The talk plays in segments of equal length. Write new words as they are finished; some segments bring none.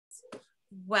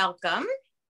welcome.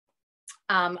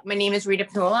 My name is Rita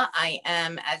Panula. I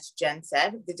am, as Jen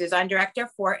said, the design director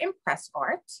for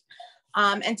ImpressArt.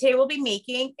 And today we'll be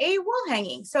making a wall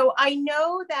hanging. So I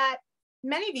know that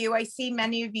I see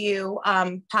many of you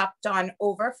popped on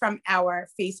over from our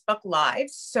Facebook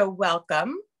Lives. So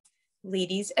welcome,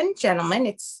 ladies and gentlemen.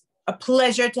 It's a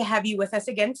pleasure to have you with us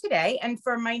again today. And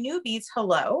for my newbies,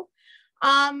 hello.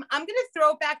 I'm going to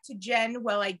throw back to Jen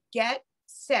while I get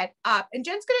set up. And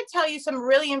Jen's going to tell you some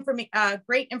really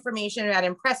great information about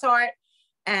ImpressArt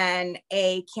and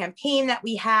a campaign that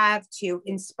we have to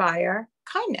inspire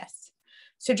kindness.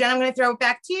 So Jen, I'm going to throw it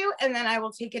back to you, and then I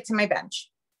will take it to my bench.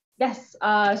 Yes,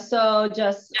 so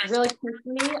just really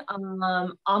quickly,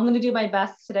 I'm going to do my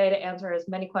best today to answer as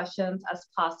many questions as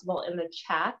possible in the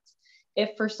chat.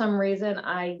 If for some reason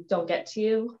I don't get to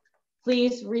you,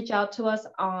 please reach out to us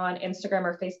on Instagram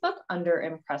or Facebook under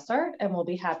ImpressArt, and we'll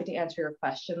be happy to answer your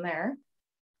question there.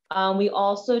 We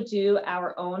also do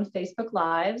our own Facebook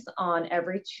Lives on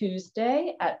every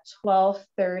Tuesday at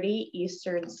 12:30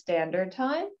 Eastern Standard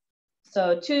Time.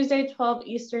 So Tuesday, 12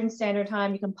 Eastern Standard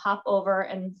Time, you can pop over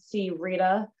and see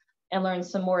Rita and learn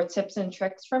some more tips and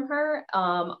tricks from her.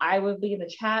 I will be in the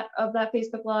chat of that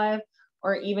Facebook Live,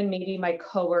 or even maybe my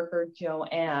coworker,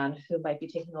 Joanne, who might be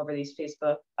taking over these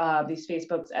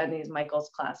Facebooks and these Michael's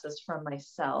classes from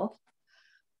myself.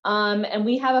 And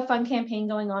we have a fun campaign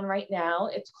going on right now.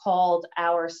 It's called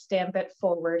our Stamp It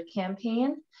Forward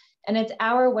campaign. And it's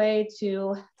our way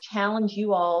to challenge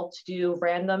you all to do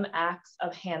random acts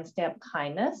of hand stamp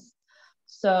kindness.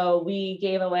 So we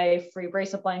gave away free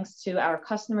bracelet blanks to our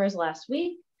customers last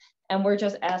week. And we're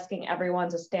just asking everyone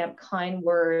to stamp kind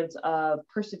words of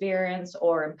perseverance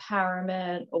or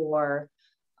empowerment or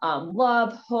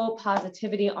love, hope,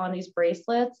 positivity on these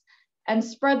bracelets, and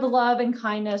spread the love and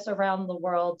kindness around the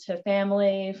world to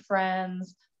family,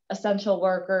 friends, essential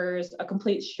workers, a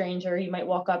complete stranger you might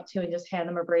walk up to and just hand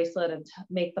them a bracelet and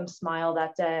make them smile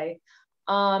that day.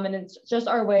 And it's just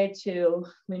our way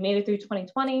we made it through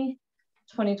 2020.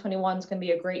 2021 is going to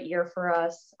be a great year for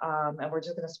us, and we're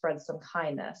just going to spread some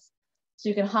kindness. So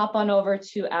you can hop on over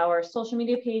to our social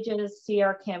media pages, see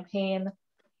our campaign,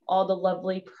 all the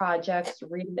lovely projects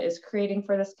Rita is creating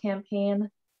for this campaign,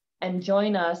 and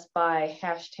join us by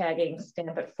hashtagging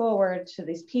Stamp It Forward to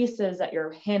these pieces that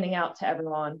you're handing out to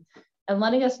everyone and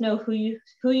letting us know who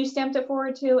you stamped it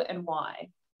forward to and why.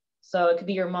 So it could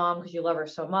be your mom because you love her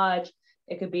so much.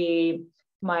 It could be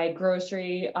my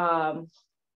grocery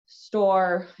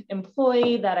store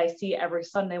employee that I see every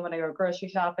Sunday when I go grocery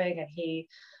shopping, and he,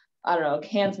 I don't know,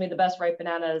 hands me the best ripe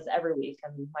bananas every week,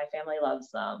 and my family loves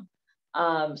them.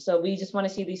 So we just want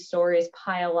to see these stories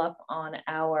pile up on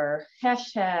our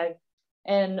hashtag,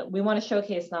 and we want to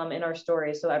showcase them in our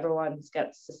stories so everyone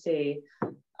gets to see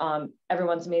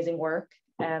everyone's amazing work.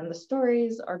 And the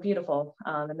stories are beautiful,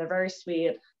 and they're very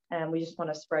sweet, and we just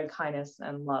want to spread kindness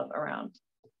and love around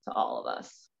to all of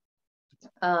us.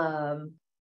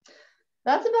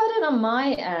 That's about it on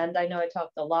my end. I know I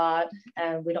talked a lot,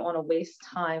 and we don't want to waste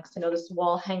time because I know this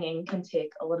wall hanging can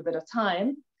take a little bit of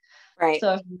time. Right.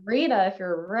 So Rita, if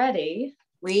you're ready.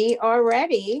 We are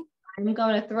ready. I'm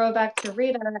going to throw it back to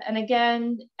Rita. And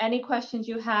again, any questions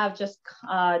you have, just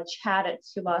chat it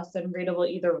to us, and Rita will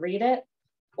either read it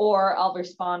or I'll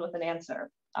respond with an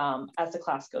answer as the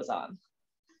class goes on.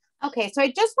 Okay, so I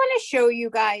just want to show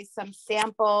you guys some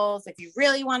samples if you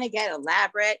really want to get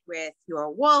elaborate with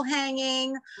your wall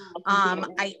hanging.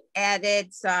 I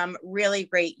added some really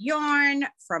great yarn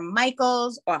from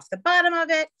Michael's off the bottom of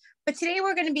it. But today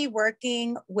we're going to be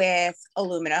working with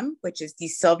aluminum, which is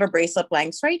these silver bracelet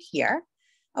blanks right here.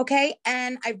 Okay,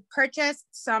 and I've purchased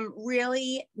some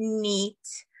really neat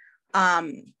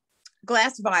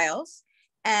glass vials.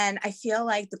 And I feel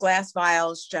like the glass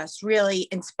vials just really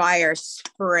inspire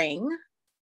spring.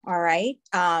 All right.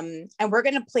 And we're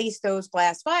going to place those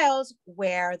glass vials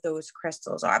where those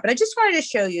crystals are. But I just wanted to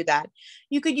show you that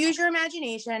you could use your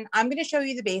imagination. I'm going to show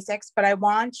you the basics, but I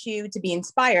want you to be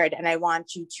inspired, and I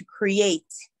want you to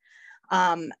create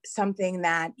something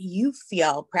that you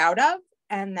feel proud of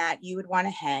and that you would want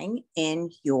to hang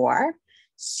in your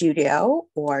studio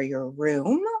or your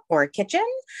room or kitchen,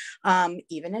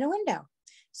 even in a window.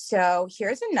 So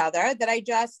here's another that I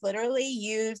just literally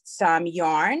used some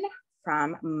yarn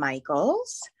from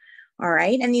Michael's. All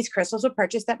right. And these crystals were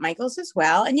purchased at Michael's as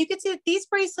well. And you can see that these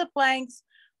bracelet blanks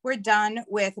were done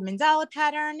with a mandala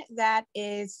pattern that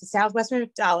is the Southwest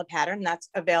mandala pattern that's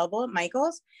available at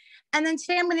Michael's. And then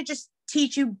today I'm going to just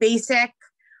teach you basic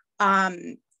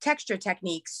texture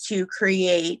techniques to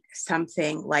create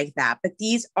something like that. But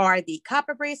these are the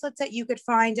copper bracelets that you could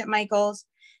find at Michael's.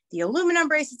 the aluminum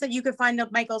bracelets that you could find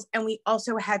at Michael's. And we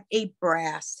also have a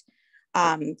brass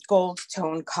gold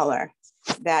tone color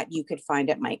that you could find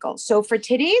at Michael's. So for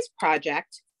today's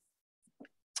project,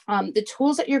 the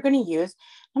tools that you're going to use,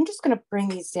 I'm just going to bring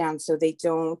these down so they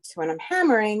don't, when I'm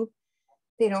hammering,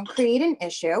 they don't create an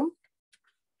issue.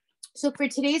 So for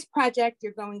today's project,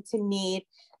 you're going to need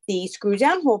the screw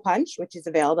down hole punch, which is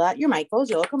available at your Michael's,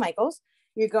 your local Michael's.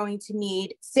 You're going to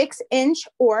need 6-inch,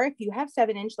 or if you have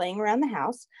 7-inch laying around the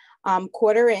house,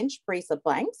 1/4-inch bracelet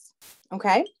blanks,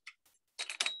 okay?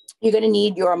 You're going to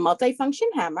need your multifunction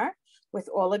hammer with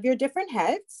all of your different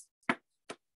heads,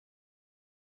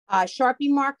 a Sharpie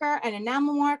marker, an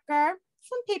enamel marker,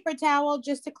 some paper towel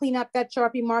just to clean up that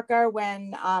Sharpie marker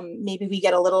when maybe we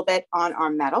get a little bit on our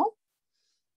metal.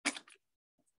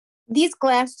 These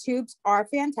glass tubes are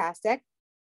fantastic.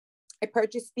 I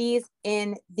purchased these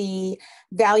in the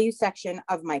value section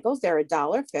of Michael's. They're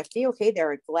 $1.50. Okay,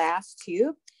 they're a glass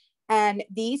tube. And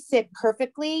these sit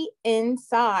perfectly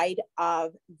inside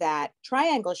of that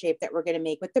triangle shape that we're going to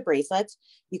make with the bracelets.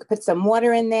 You could put some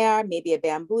water in there, maybe a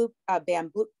bamboo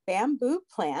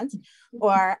plant,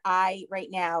 or I right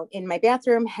now in my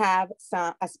bathroom have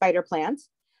a spider plant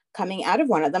coming out of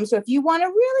one of them. So if you want a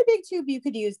really big tube, you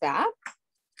could use that.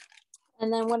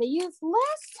 And then what I used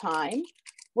last time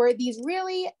were these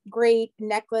really great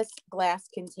necklace glass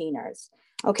containers.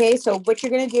 Okay, so what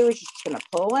you're going to do is you're just going to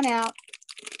pull one out,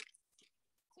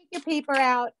 your paper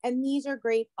out, and these are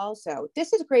great also.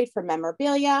 This is great for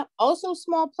memorabilia, also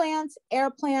small plants, air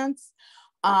plants.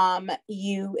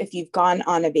 If you've gone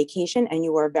on a vacation and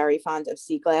you are very fond of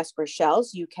sea glass or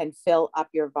shells, you can fill up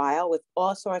your vial with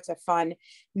all sorts of fun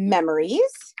memories.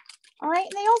 All right,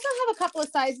 and they also have a couple of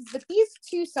sizes, but these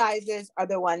 2 sizes are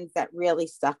the ones that really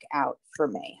stuck out for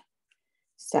me.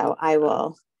 So I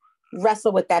will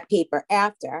wrestle with that paper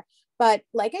after. But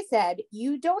like I said,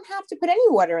 you don't have to put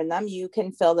any water in them. You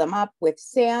can fill them up with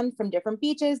sand from different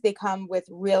beaches. They come with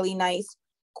really nice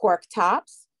cork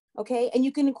tops, okay? And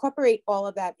you can incorporate all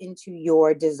of that into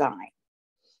your design,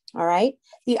 all right?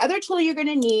 The other tool you're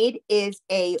gonna need is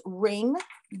a ring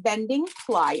bending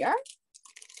plier,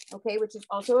 okay, which is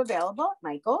also available at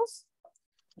Michael's.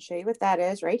 I'll show you what that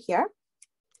is right here,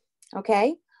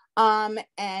 okay?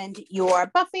 And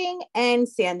your buffing and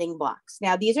sanding blocks.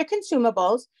 Now, these are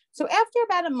consumables. So after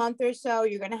about a month or so,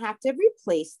 you're going to have to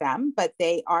replace them, but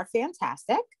they are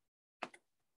fantastic.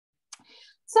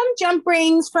 Some jump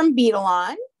rings from Bead,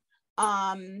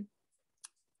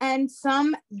 and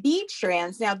some bead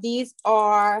strands. Now, these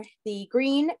are the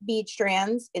green bead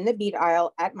strands in the bead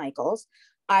aisle at Michael's.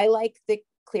 I like the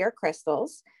clear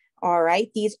crystals. All right,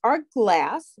 these are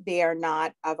glass. They are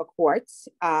not of a quartz.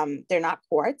 They're not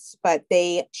quartz, but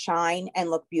they shine and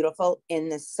look beautiful in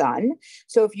the sun.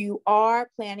 So if you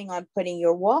are planning on putting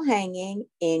your wall hanging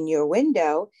in your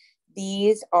window,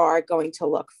 these are going to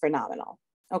look phenomenal,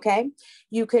 okay?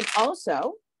 You can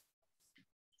also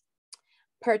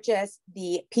purchase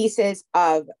the pieces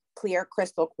of clear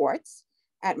crystal quartz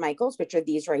at Michael's, which are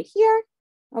these right here,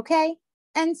 okay?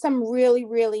 And some really,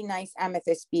 really nice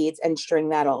amethyst beads and string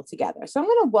that all together. So I'm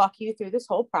going to walk you through this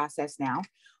whole process now.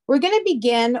 We're going to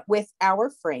begin with our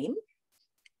frame.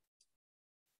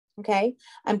 Okay,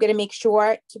 I'm going to make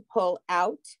sure to pull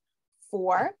out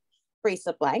 4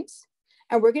 bracelet blanks,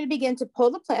 and we're going to begin to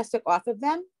pull the plastic off of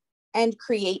them and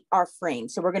create our frame.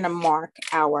 So we're going to mark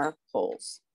our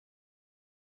holes.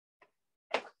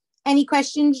 Any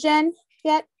questions, Jen,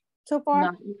 yet so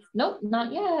far? Nope,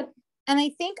 not yet. And I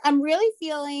think I'm really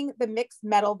feeling the mixed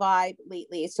metal vibe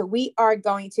lately. So we are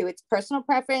going to, it's personal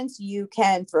preference. You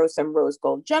can throw some rose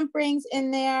gold jump rings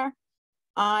in there.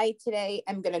 I today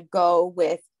am going to go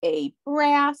with a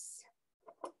brass,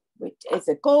 which is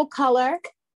a gold color,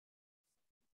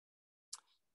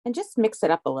 and just mix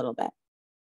it up a little bit.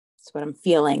 That's what I'm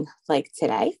feeling like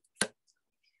today.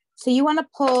 So you want to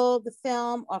pull the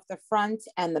film off the front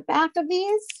and the back of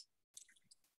these.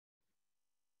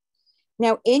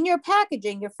 Now in your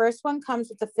packaging, your first one comes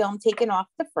with the film taken off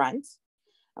the front.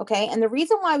 Okay, and the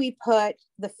reason why we put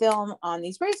the film on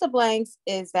these bracelet blanks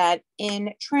is that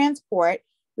in transport,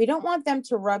 we don't want them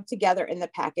to rub together in the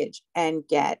package and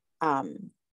get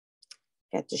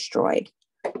destroyed.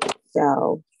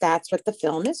 So that's what the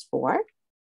film is for.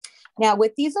 Now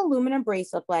with these aluminum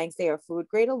bracelet blanks, they are food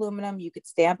grade aluminum. You could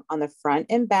stamp on the front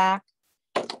and back.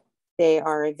 They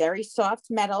are a very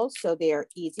soft metal, so they are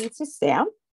easy to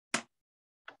stamp.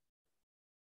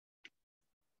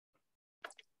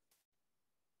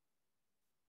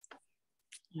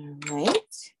 All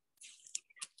right,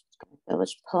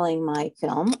 finish pulling my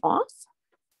film off.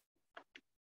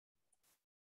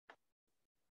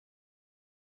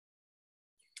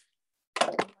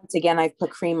 once again, I've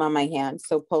put cream on my hands.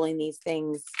 So pulling these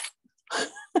things,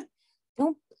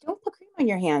 don't put cream on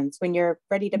your hands when you're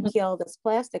ready to peel this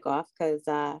plastic off, because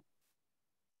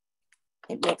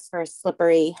it makes for a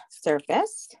slippery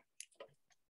surface.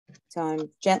 So I'm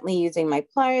gently using my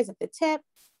pliers at the tip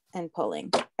and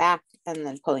pulling back and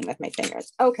then pulling with my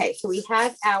fingers. Okay, so we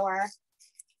have our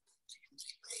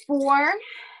 4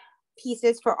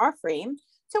 pieces for our frame.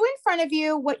 So in front of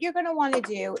you, what you're going to want to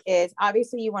do is,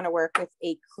 obviously you want to work with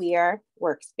a clear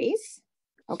workspace,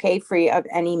 okay, free of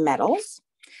any metals.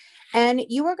 And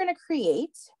you are going to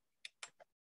create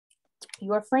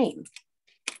your frame.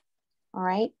 All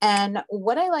right. And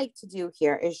what I like to do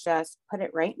here is just put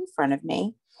it right in front of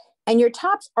me. And your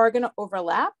tops are going to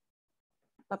overlap.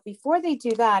 But before they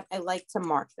do that, I like to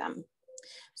mark them.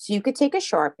 So you could take a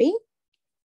Sharpie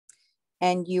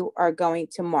and you are going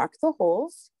to mark the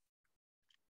holes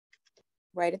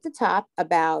right at the top,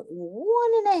 about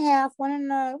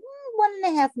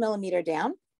 1.5 millimeter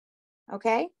down.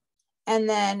 Okay. And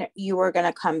then you are going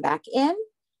to come back in,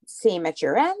 same at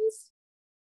your ends,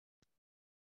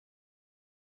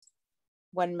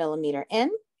 1 millimeter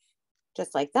in,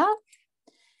 just like that.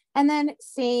 And then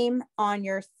same on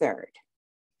your third.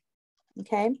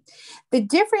 Okay. The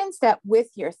difference that with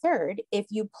your third, if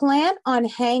you plan on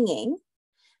hanging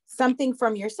something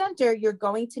from your center, you're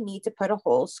going to need to put a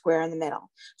hole square in the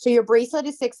middle. So your bracelet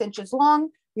is 6 inches long.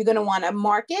 You're going to want to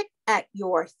mark it at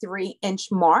your 3-inch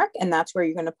mark, and that's where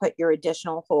you're going to put your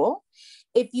additional hole.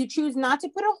 If you choose not to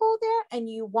put a hole there and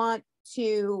you want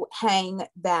to hang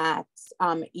that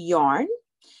yarn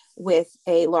with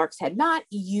a lark's head knot,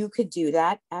 you could do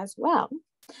that as well.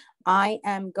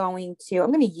 I'm going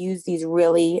to use these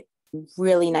really,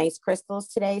 really nice crystals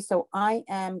today. So I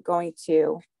am going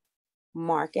to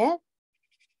mark it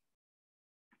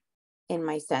in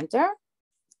my center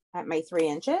at my 3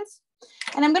 inches.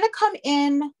 And I'm going to come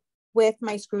in with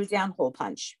my screw down hole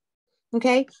punch.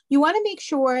 Okay. You want to make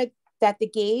sure that the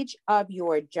gauge of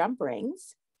your jump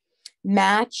rings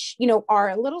match, are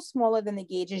a little smaller than the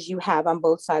gauges you have on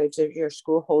both sides of your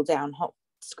screw down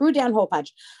hole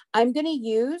punch. I'm going to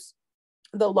use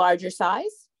the larger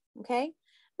size. Okay.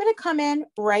 I'm going to come in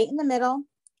right in the middle,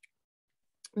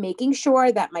 making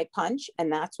sure that my punch,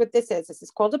 and that's what this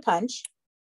is called a punch,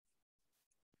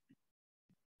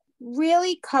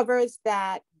 really covers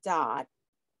that dot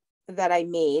that I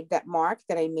made, that mark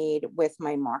that I made with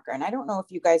my marker. And I don't know if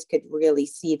you guys could really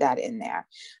see that in there,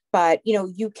 but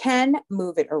you can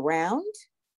move it around.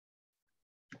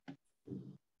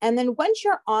 And then once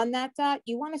you're on that dot,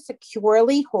 you want to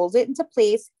securely hold it into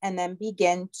place and then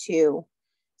begin to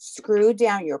screw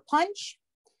down your punch.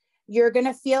 You're going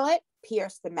to feel it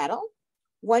pierce the metal.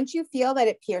 Once you feel that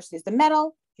it pierces the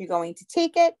metal, you're going to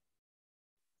take it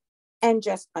and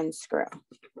just unscrew.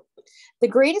 The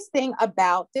greatest thing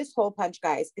about this hole punch,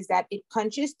 guys, is that it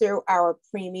punches through our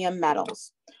premium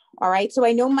metals. All right. So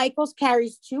I know Michaels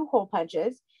carries 2 hole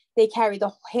punches. They carry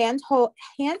the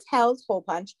handheld hole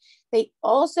punch. They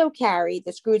also carry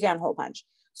the screw down hole punch.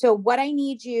 So what I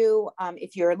need you,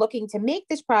 if you're looking to make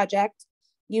this project,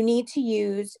 you need to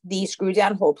use the screw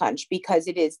down hole punch because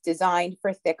it is designed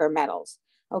for thicker metals.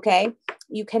 Okay.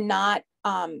 You cannot,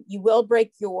 you will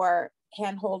break your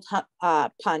handhold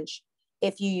punch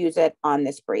if you use it on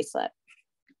this bracelet.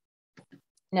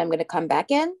 Now I'm going to come back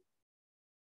in.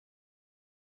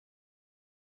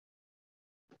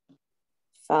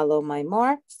 Follow my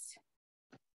marks.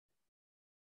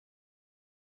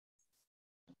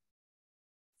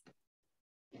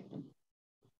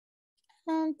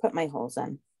 And put my holes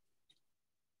in.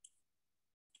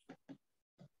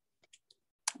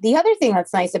 The other thing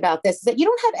that's nice about this is that you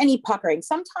don't have any puckering.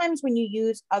 Sometimes when you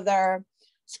use other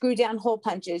screw down hole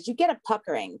punches, you get a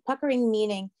puckering. Puckering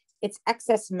meaning it's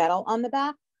excess metal on the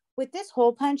back. With this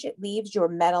hole punch, it leaves your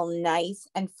metal nice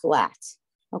and flat,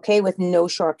 okay, with no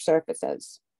sharp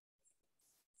surfaces.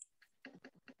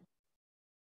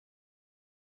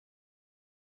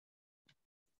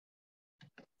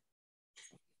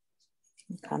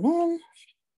 Come in.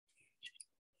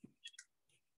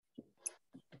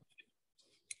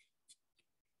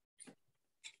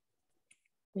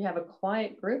 We have a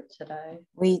quiet group today.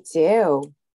 We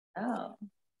do. Oh.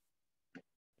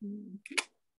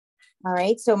 All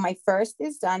right, so my first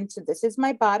is done. So this is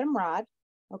my bottom rod.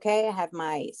 Okay, I have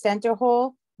my center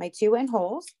hole, my 2 end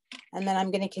holes, and then I'm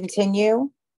going to continue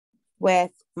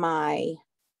with my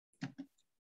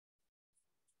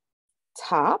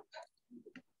top.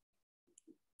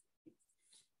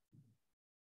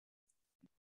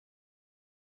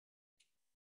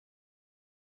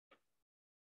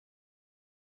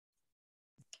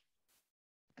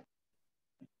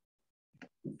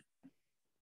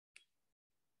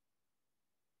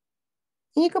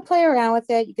 And you could play around with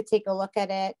it. You could take a look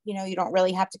at it. You know, you don't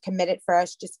really have to commit it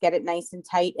first. Just get it nice and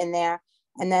tight in there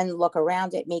and then look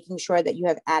around it, making sure that you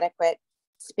have adequate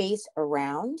space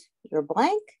around your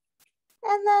blank,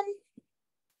 and then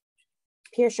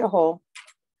pierce your hole.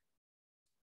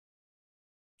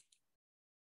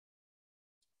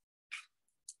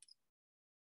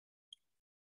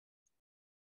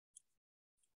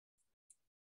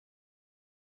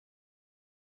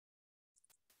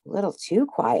 A little too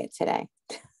quiet today.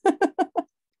 I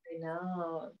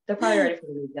know. They're probably ready for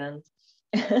the weekend.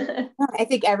 I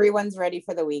think everyone's ready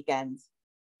for the weekend.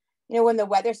 You know, when the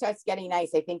weather starts getting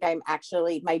nice, I think I'm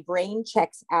actually, my brain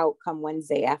checks out come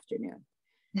Wednesday afternoon.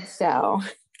 So,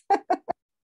 and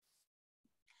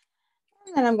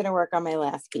then I'm going to work on my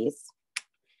last piece.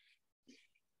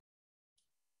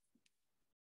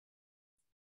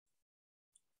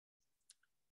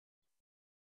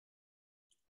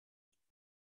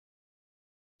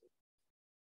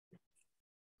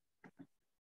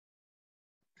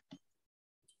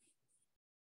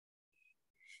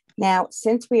 Now,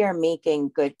 since we are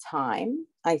making good time,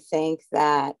 I think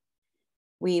that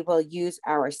we will use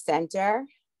our center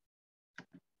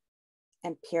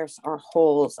and pierce our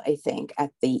holes, I think, at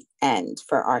the end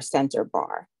for our center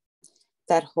bar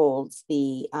that holds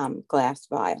the glass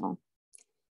vial.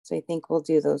 So I think we'll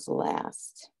do those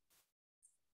last.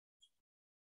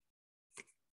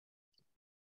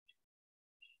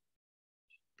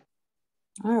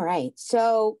 All right,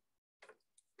 so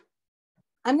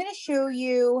I'm going to show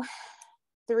you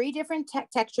 3 different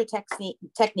texture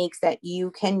techniques that you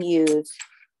can use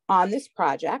on this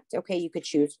project. Okay, you could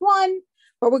choose one,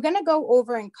 but we're going to go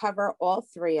over and cover all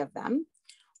 3 of them.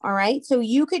 All right, so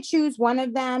you could choose one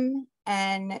of them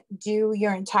and do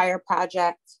your entire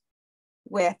project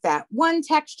with that one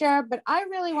texture, but I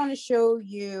really want to show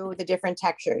you the different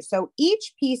textures. So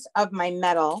each piece of my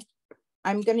metal,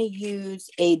 I'm going to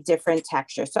use a different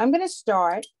texture. So I'm going to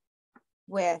start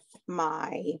with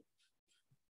my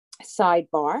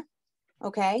sidebar,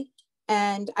 okay?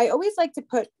 And I always like to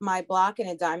put my block in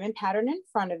a diamond pattern in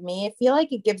front of me. I feel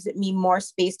like it gives me more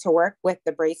space to work with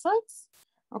the bracelets,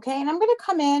 okay? And I'm gonna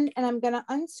come in and I'm gonna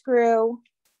unscrew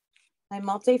my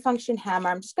multi-function hammer.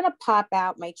 I'm just gonna pop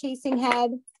out my chasing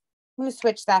head. I'm gonna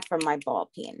switch that from my ball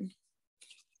peen.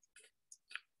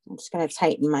 I'm just gonna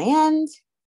tighten my end.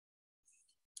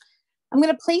 I'm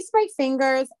going to place my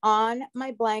fingers on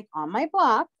my blank on my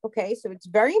block. Okay, so it's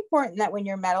very important that when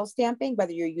you're metal stamping,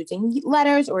 whether you're using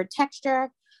letters or texture,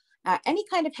 any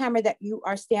kind of hammer that you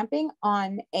are stamping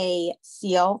on a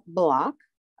seal block.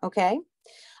 Okay,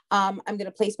 I'm going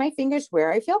to place my fingers where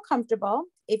I feel comfortable.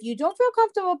 If you don't feel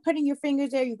comfortable putting your fingers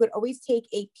there, you could always take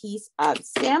a piece of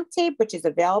stamp tape, which is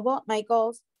available at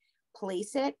Michael's,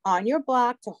 place it on your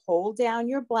block to hold down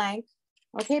your blank.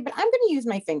 Okay, but I'm going to use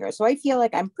my fingers. So I feel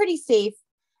like I'm pretty safe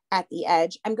at the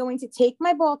edge. I'm going to take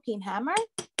my ball peen hammer.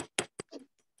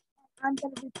 I'm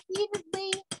going to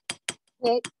repeatedly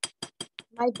hit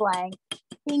my blank,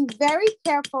 being very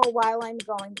careful while I'm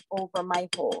going over my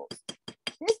holes.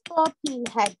 This ball peen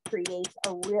head creates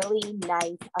a really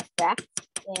nice effect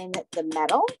in the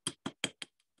metal.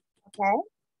 Okay.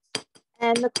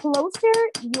 And the closer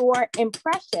your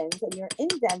impressions and your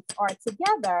indents are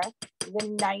together,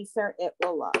 the nicer it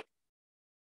will look. Look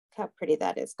how pretty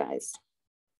that is, guys.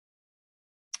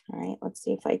 All right, let's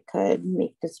see if I could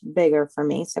make this bigger for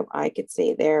me so I could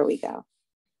see, there we go,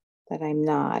 that I'm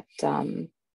not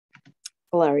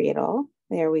blurry at all.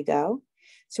 There we go.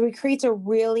 So it creates a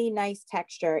really nice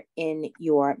texture in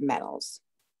your metals.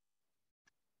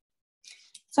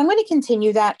 So I'm going to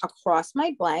continue that across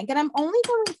my blank, and I'm only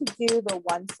going to do the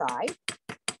one side.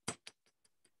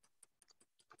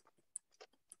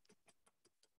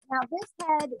 Now this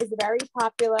head is very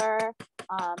popular.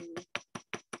 A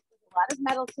lot of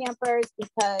metal stampers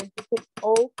because you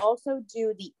could also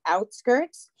do the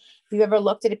outskirts. If you've ever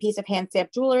looked at a piece of hand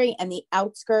stamped jewelry and the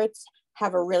outskirts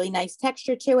have a really nice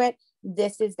texture to it,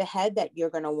 this is the head that you're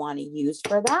going to want to use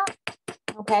for that.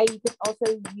 Okay, you could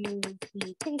also use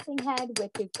the casing head,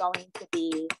 which is going to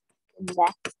be the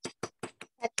next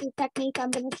texture technique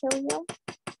I'm going to show you.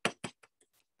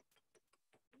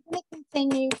 I'm going to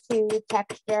continue to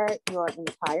texture your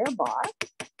entire bar.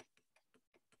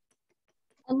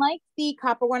 And like the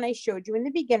copper one I showed you in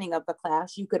the beginning of the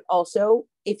class, you could also,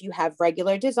 if you have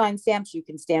regular design stamps, you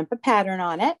can stamp a pattern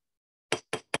on it.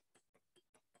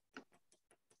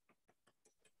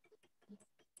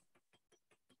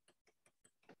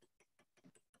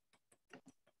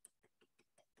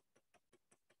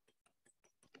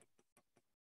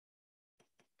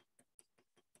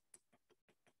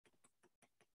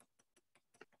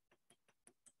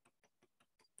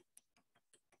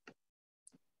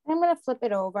 I'm going to flip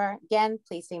it over again,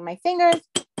 placing my fingers,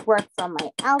 work from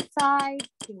my outside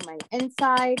to my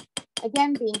inside.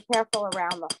 Again, being careful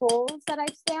around the holes that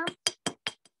I've stamped.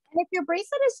 And if your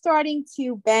bracelet is starting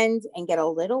to bend and get a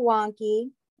little wonky,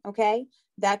 okay,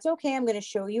 that's okay. I'm going to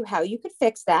show you how you could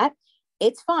fix that.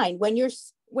 It's fine. When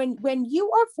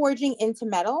you are forging into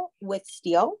metal with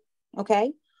steel,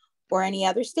 okay, or any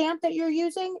other stamp that you're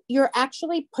using, you're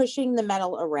actually pushing the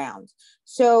metal around.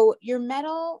 So your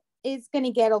metal is going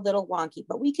to get a little wonky,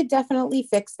 but we could definitely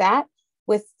fix that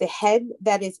with the head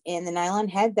that is in the nylon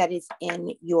head that is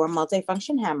in your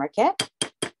multifunction hammer kit.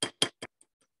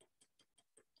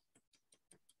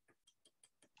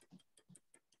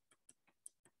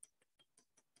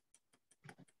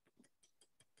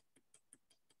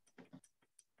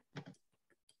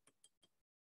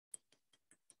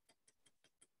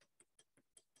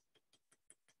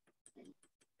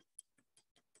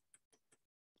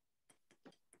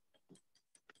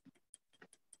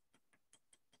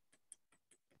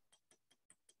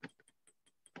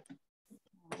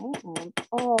 I'm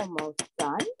almost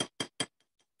done.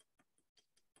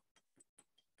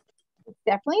 It's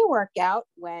definitely a workout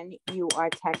when you are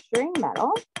texturing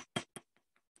metal.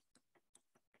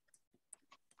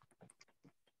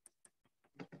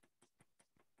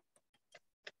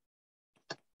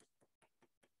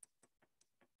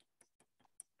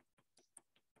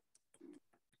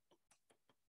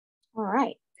 All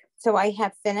right, so I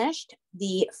have finished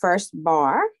the first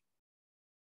bar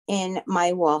in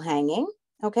my wall hanging,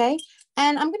 okay?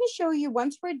 And I'm gonna show you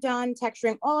once we're done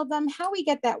texturing all of them, how we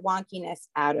get that wonkiness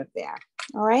out of there,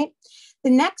 all right? The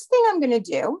next thing I'm gonna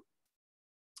do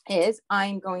is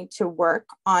I'm going to work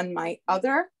on my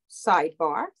other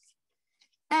sidebar,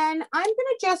 and I'm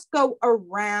gonna just go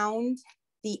around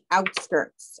the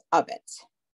outskirts of it.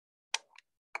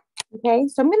 Okay,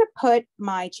 so I'm gonna put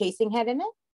my chasing head in it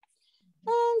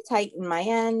and tighten my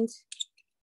end.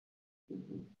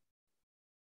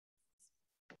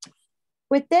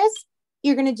 With this,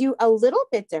 you're gonna do a little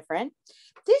bit different.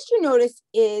 This, you notice,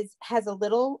 has a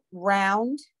little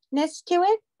roundness to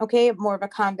it, okay? More of a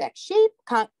convex shape,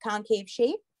 concave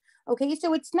shape. Okay,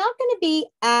 so it's not gonna be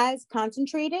as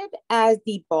concentrated as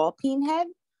the ball peen head,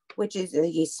 which is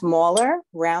a smaller,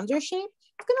 rounder shape.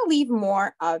 It's gonna leave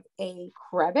more of a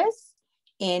crevice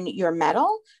in your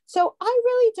metal. So I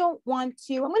really don't want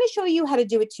to, I'm gonna show you how to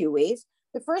do it two ways.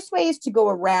 The first way is to go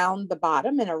around the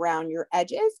bottom and around your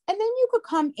edges, and then you could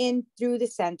come in through the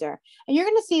center. And you're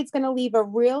gonna see it's gonna leave a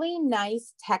really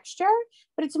nice texture,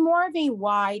 but it's more of a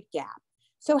wide gap.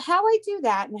 So how I do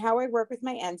that and how I work with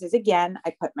my ends is, again,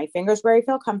 I put my fingers where I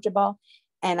feel comfortable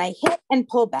and I hit and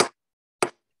pull back.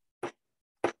 And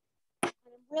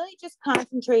I'm really just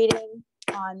concentrating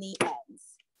on the ends.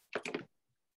 Do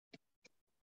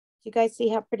you guys see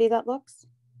how pretty that looks?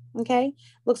 Okay,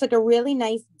 looks like a really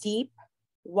nice, deep,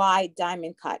 wide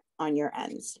diamond cut on your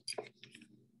ends.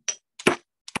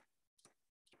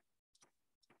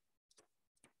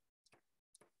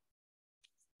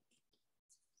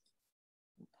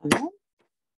 And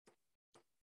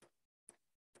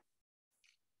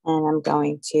I'm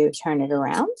going to turn it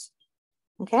around.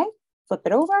 Okay, flip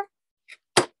it over.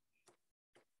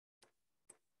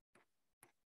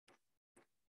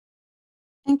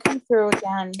 And come through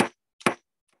again.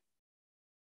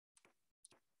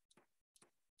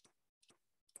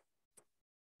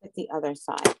 With the other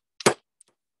side.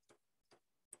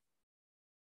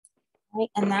 Right,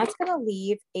 and that's going to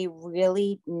leave a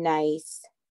really nice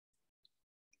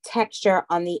texture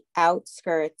on the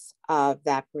outskirts of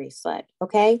that bracelet,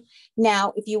 okay?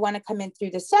 Now, if you want to come in through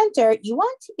the center, you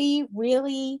want to be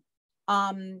really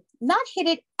not hit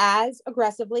it as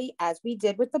aggressively as we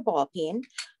did with the ball peen,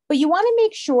 but you want to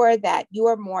make sure that you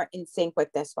are more in sync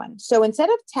with this one. So instead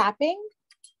of tapping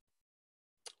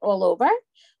all over,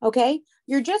 okay,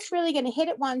 you're just really going to hit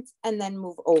it once and then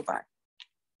move over.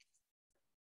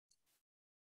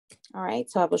 All right,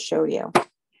 so I will show you. I'm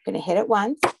going to hit it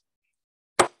once.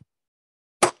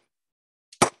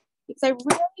 Because I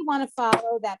really want to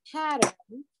follow that pattern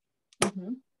of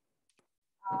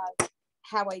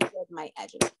how I did my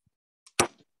edges.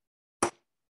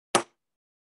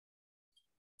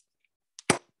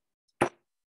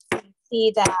 So you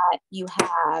see that you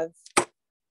have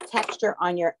texture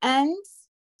on your ends,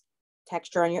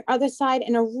 texture on your other side,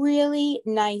 and a really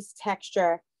nice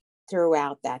texture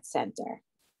throughout that center.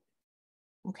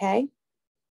 Okay.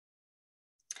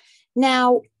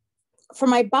 Now, for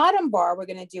my bottom bar, we're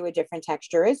going to do a different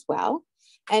texture as well.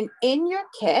 And in your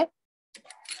kit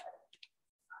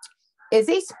is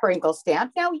a sprinkle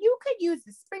stamp. Now, you could use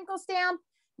the sprinkle stamp.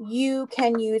 You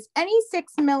can use any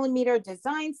 6mm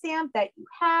design stamp that you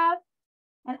have.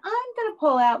 And I'm gonna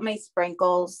pull out my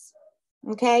sprinkles,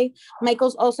 okay?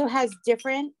 Michael's also has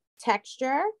different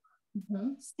texture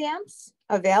stamps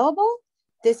available.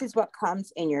 This is what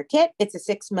comes in your kit. It's a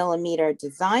 6mm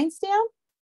design stamp.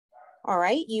 All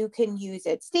right, you can use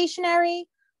it stationary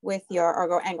with your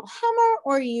ergo angle hammer,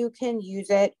 or you can use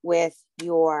it with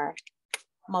your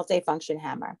multifunction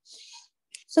hammer.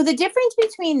 So the difference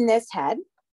between this head,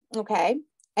 okay,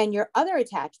 and your other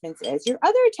attachments is your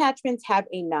other attachments have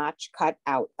a notch cut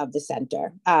out of the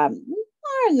center.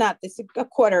 Or not this, a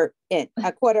quarter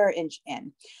inch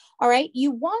in. All right,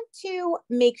 you want to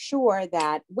make sure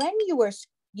that when you are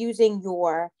using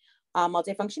your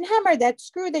multifunction hammer, that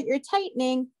screw that you're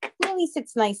tightening really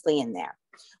sits nicely in there.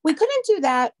 We couldn't do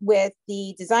that with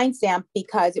the design stamp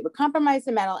because it would compromise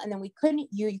the metal, and then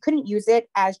you couldn't use it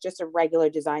as just a regular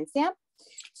design stamp.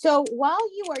 So while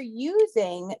you are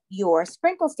using your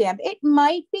sprinkle stamp, it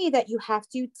might be that you have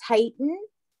to tighten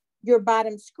your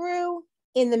bottom screw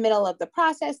in the middle of the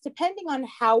process, depending on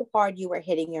how hard you are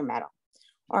hitting your metal.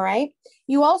 All right.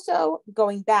 You also,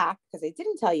 going back, because I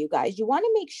didn't tell you guys, you want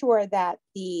to make sure that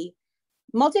the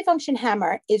multifunction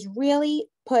hammer is really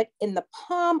put in the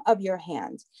palm of your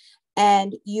hand,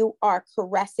 and you are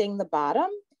caressing the bottom,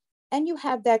 and you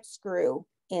have that screw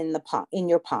in the palm, in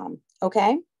your palm.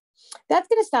 Okay. That's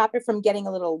going to stop it from getting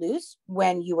a little loose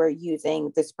when you are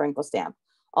using the sprinkle stamp.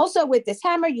 Also, with this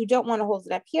hammer, you don't want to hold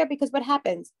it up here, because what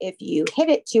happens if you hit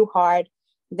it too hard,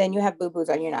 then you have boo-boos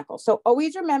on your knuckles. So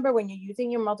always remember when you're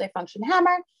using your multifunction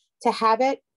hammer to have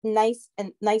it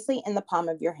nicely in the palm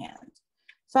of your hand.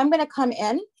 So I'm going to come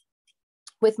in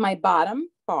with my bottom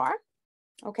bar.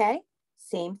 Okay,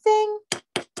 same thing.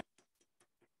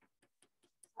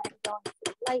 I'm going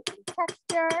to lightly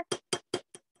texture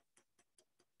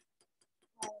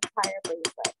my entire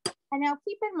bracelet. And now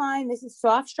keep in mind, this is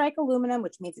soft strike aluminum,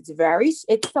 which means it's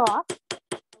soft.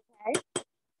 Okay.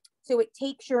 So it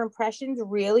takes your impressions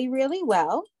really, really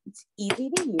well. It's easy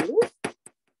to use.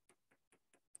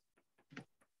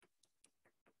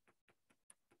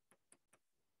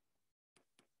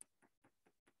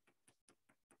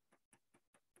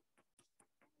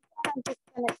 I'm just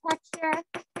going to texture.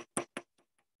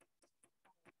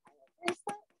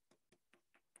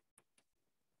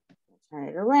 Turn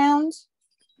it around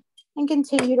and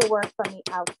continue to work from the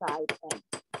outside in.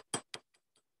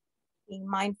 Being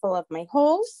mindful of my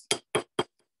holes.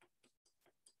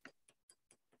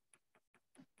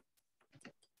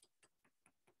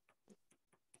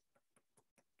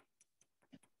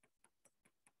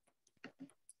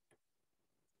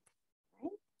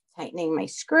 Right. Tightening my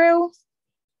screw.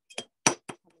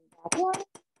 I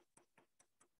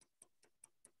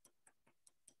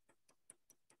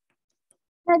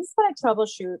just want to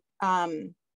troubleshoot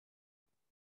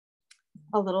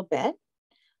a little bit.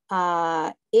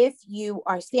 If you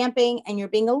are stamping and you're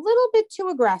being a little bit too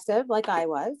aggressive, like I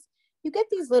was, you get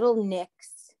these little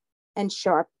nicks and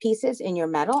sharp pieces in your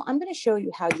metal. I'm going to show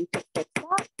you how you can fix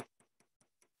that.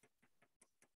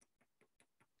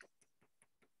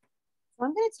 So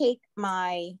I'm going to take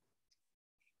my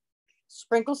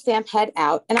sprinkle stamp head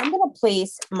out, and I'm going to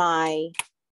place my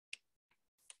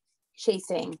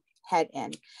chasing head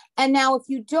in. And now if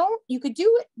you don't, you could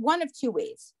do it one of two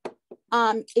ways.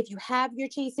 If you have your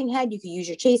chasing head, you can use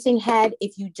your chasing head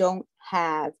if you don't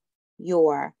have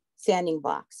your sanding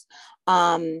blocks.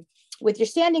 With your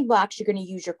sanding blocks, you're going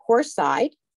to use your coarse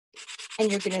side,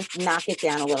 and you're going to knock it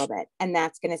down a little bit, and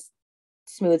that's going to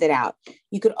smooth it out.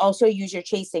 You could also use your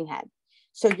chasing head.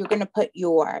 So you're going to put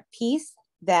your piece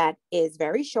that is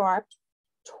very sharp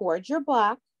towards your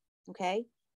block, okay?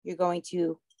 You're going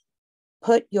to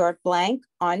put your blank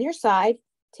on your side,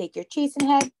 take your chasing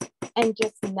head, and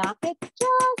just knock it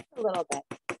just a little bit.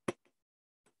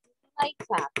 Light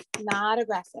tap, not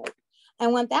aggressive.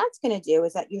 And what that's going to do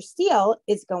is that your steel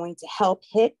is going to help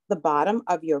hit the bottom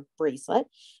of your bracelet,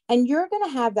 and you're going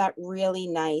to have that really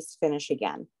nice finish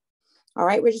again. All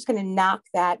right, we're just going to knock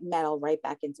that metal right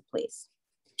back into place.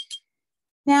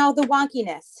 Now, the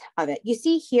wonkiness of it. You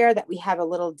see here that we have a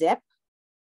little dip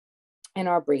in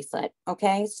our bracelet,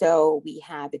 okay? So we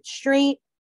have it straight,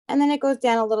 and then it goes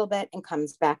down a little bit and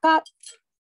comes back up.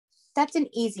 That's an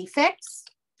easy fix.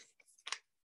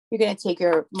 You're going to take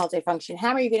your multifunction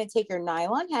hammer, you're going to take your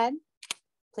nylon head,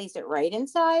 place it right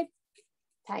inside,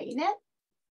 tighten it,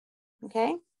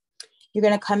 okay? You're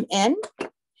going to come in,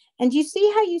 and you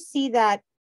see how you see that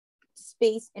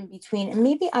space in between? And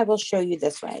maybe I will show you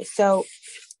this way. So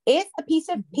if a piece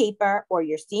of paper or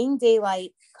you're seeing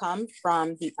daylight come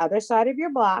from the other side of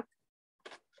your block,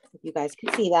 if you guys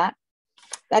can see that,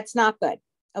 that's not good,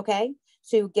 okay?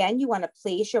 So again, you want to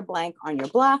place your blank on your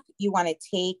block. You want to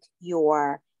take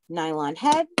your nylon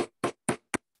head,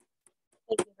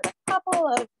 couple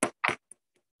of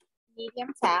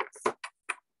medium taps,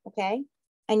 okay?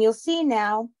 And you'll see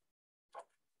now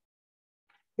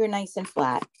you're nice and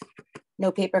flat.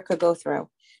 No paper could go through.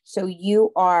 So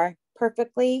you are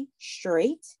perfectly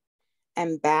straight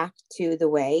and back to the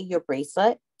way your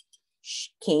bracelet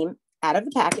came out of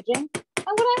the packaging. And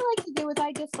what I like to do is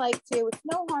I just like to, it's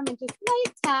no harm in just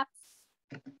light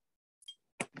taps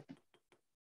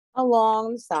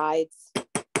along the sides,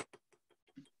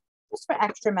 just for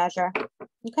extra measure,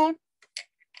 okay?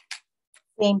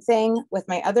 Same thing with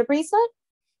my other bracelet.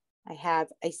 I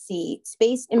see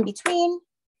space in between,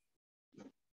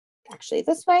 actually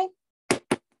this way,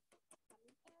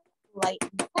 light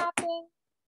tapping,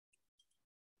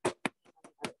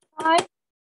 side.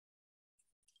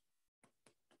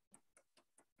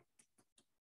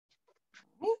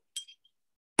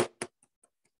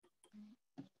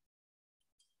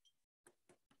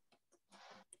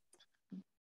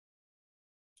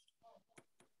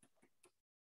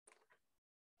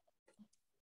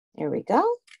 There we go.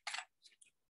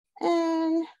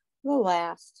 And the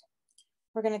last,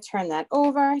 we're going to turn that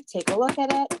over, take a look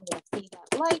at it. We're going to see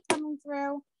that light coming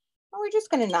through. And we're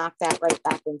just going to knock that right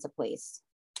back into place.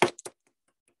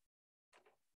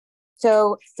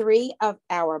 So 3 of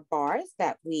our bars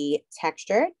that we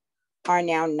textured are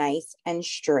now nice and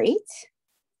straight.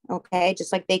 Okay,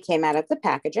 just like they came out of the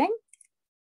packaging.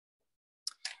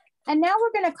 And now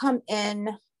we're going to come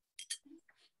in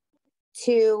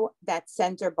to that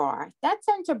center bar. That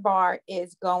center bar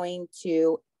is going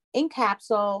to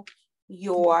encapsulate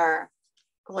your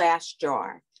glass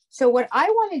jar. So what I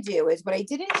want to do is, what I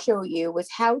didn't show you was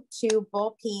how to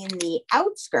ball peen the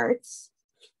outskirts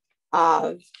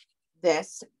of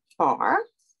this bar.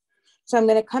 So I'm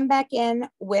going to come back in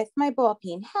with my ball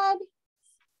peen head,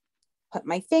 put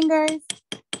my fingers,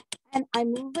 and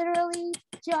I'm literally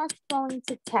just going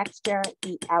to texture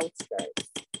the outskirts.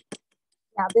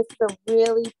 Now, this is a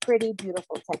really pretty,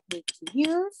 beautiful technique to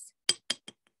use.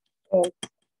 It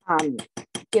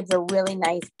gives a really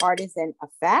nice artisan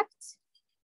effect.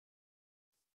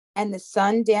 And the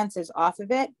sun dances off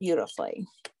of it beautifully.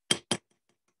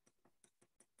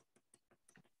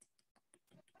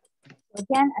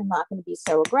 Again, I'm not going to be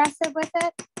so aggressive with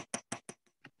it.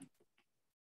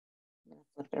 I'm going to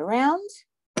flip it around.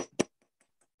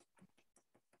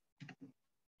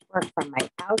 Work from my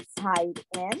outside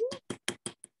in.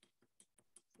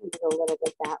 Use it a little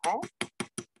bit that way.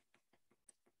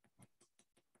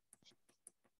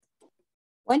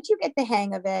 Once you get the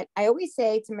hang of it, I always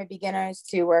say to my beginners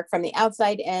to work from the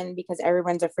outside in because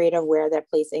everyone's afraid of where they're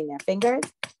placing their fingers.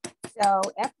 So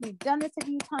after you've done this a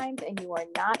few times and you are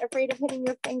not afraid of hitting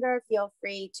your finger, feel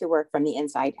free to work from the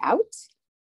inside out.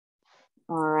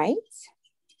 All right.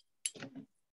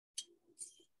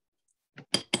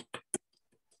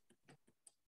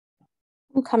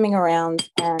 I'm coming around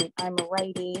and I'm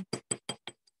righty.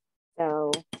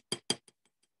 So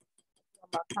I'm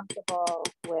more comfortable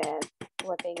with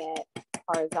flipping it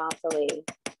horizontally.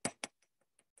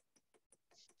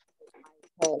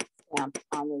 I could stamp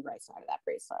on the right side of that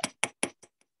bracelet.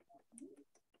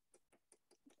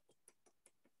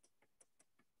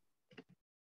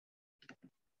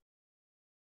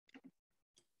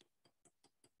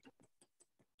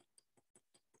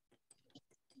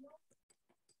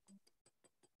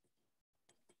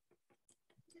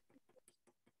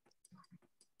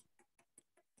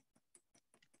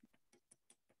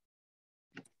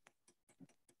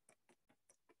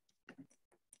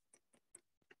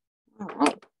 All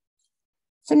right.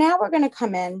 So now we're going to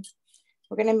come in.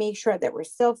 We're going to make sure that we're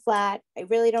still flat. I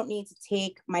really don't need to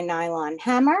take my nylon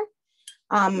hammer,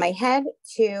 my head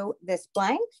to this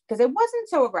blank because it wasn't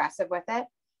so aggressive with it.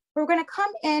 We're going to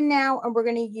come in now and we're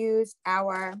going to use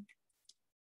our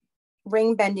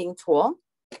ring bending tool.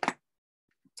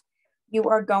 You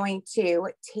are going to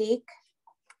take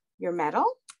your metal.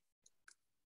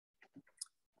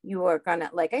 You are going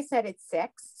to, like I said, it's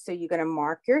 6. So you're going to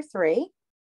mark your 3.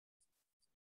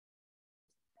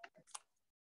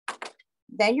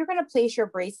 Then you're going to place your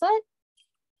bracelet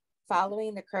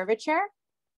following the curvature.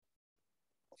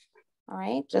 All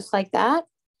right, just like that.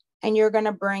 And you're going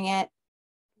to bring it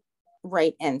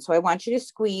right in. So I want you to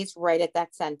squeeze right at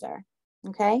that center.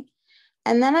 Okay.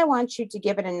 And then I want you to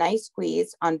give it a nice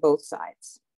squeeze on both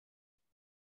sides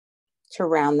to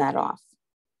round that off.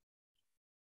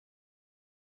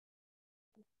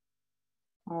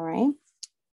 All right.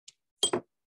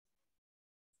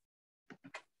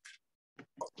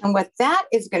 And what that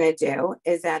is going to do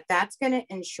is that that's going to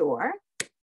ensure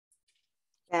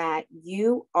that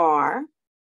you are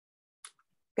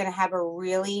going to have a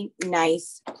really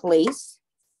nice place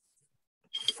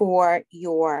for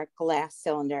your glass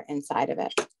cylinder inside of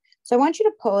it. So I want you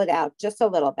to pull it out just a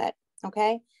little bit,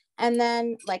 okay? And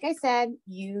then, like I said,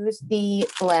 use the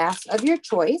glass of your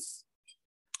choice,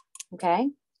 okay?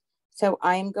 So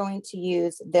I'm going to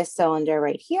use this cylinder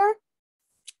right here.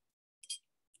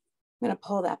 I'm gonna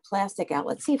pull that plastic out.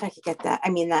 Let's see if I can get that,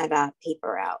 that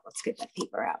paper out. Let's get that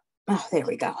paper out. Oh, there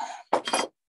we go.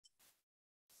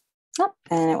 Oh,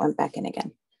 and it went back in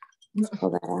again. Let's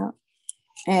pull that out.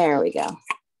 There we go.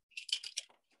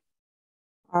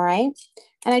 All right.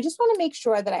 And I just want to make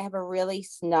sure that I have a really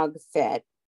snug fit,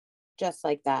 just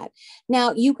like that.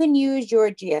 Now you can use your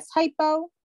GS Hypo,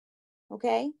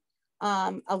 okay?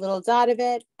 A little dot of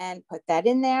it and put that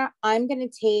in there. I'm going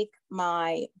to take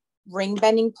my ring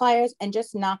bending pliers and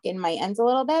just knock in my ends a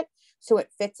little bit so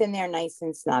it fits in there nice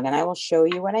and snug. And I will show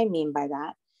you what I mean by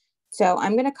that. So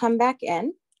I'm going to come back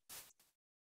in.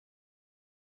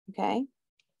 Okay. I'm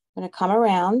going to come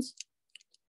around.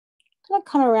 I'm going to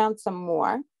come around some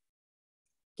more.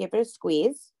 Give it a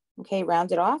squeeze. Okay.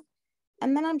 Round it off.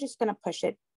 And then I'm just going to push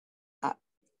it up.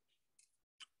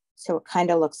 So it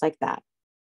kind of looks like that.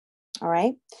 All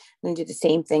right. I'm going to do the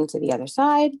same thing to the other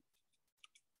side.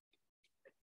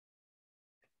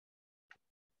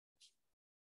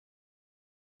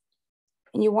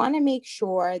 And you want to make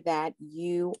sure that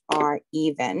you are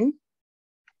even.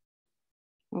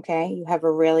 Okay, you have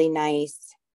a really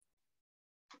nice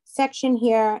section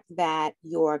here that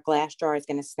your glass jar is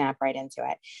going to snap right into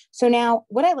it. So now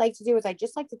what I like to do is I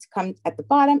just like it to come at the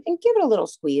bottom and give it a little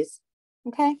squeeze.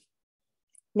 Okay,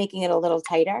 making it a little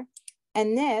tighter.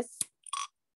 And this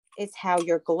is how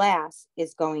your glass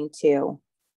is going to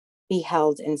be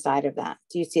held inside of that.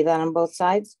 Do you see that on both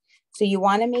sides? So you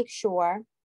want to make sure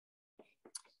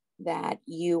that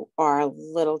you are a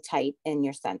little tight in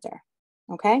your center.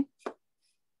 Okay. So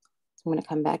I'm going to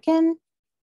come back in.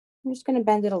 I'm just going to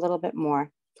bend it a little bit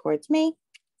more towards me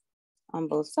on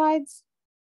both sides.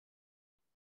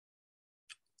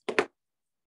 All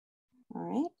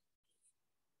right.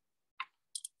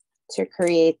 To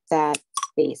create that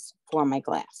space for my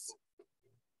glass.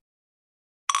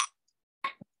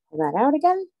 Pull that out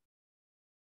again.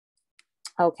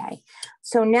 Okay.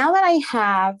 So now that I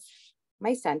have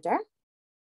my center,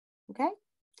 okay, I'm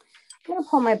going to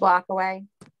pull my block away.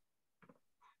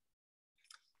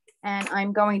 And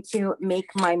I'm going to make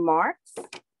my marks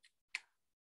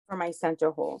for my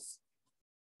center holes.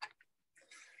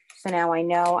 So now I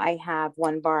know I have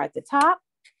one bar at the top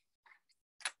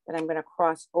that I'm going to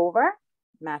cross over,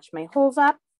 match my holes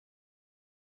up.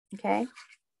 Okay.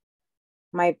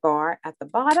 My bar at the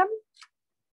bottom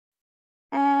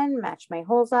and match my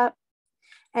holes up.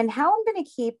 And how I'm going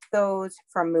to keep those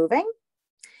from moving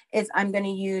is I'm going to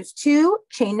use 2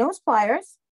 chain nose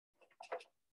pliers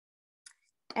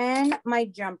and my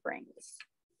jump rings.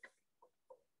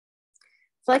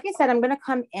 So like I said, I'm going to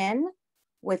come in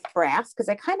with brass because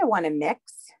I kind of want to mix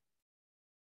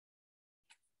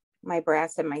my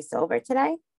brass and my silver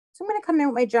today. So I'm going to come in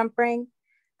with my jump ring.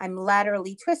 I'm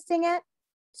laterally twisting it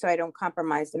so I don't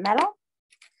compromise the metal.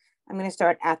 I'm going to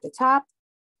start at the top,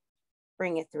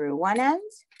 bring it through one end.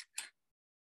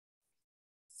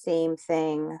 Same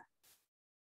thing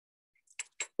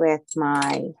with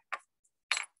my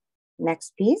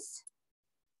next piece.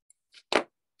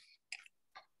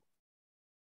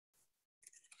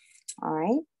 All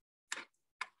right.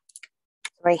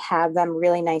 So I have them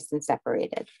really nice and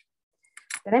separated.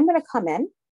 Then I'm going to come in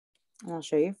and I'll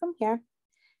show you from here.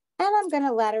 And I'm going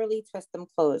to laterally twist them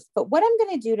closed. But what I'm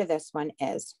going to do to this one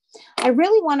is I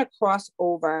really want to cross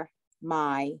over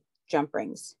my jump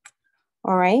rings.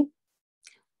 All right.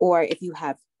 Or if you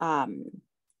have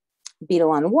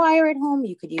beadle on wire at home,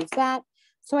 you could use that.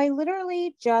 So I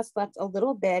literally just left a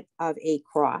little bit of a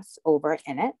cross over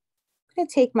in it. I'm going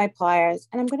to take my pliers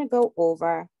and I'm going to go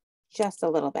over just a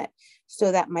little bit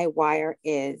so that my wire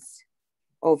is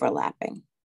overlapping.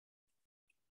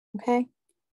 Okay.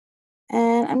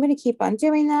 And I'm going to keep on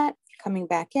doing that, coming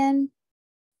back in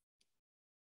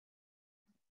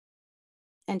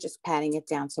and just patting it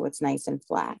down so it's nice and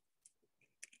flat.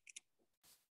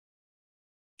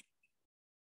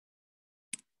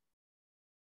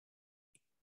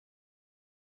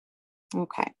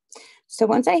 Okay, so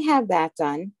once I have that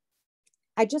done,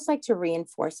 I just like to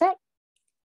reinforce it.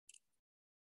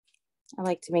 I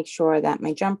like to make sure that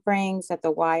my jump rings, that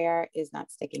the wire is not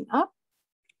sticking up.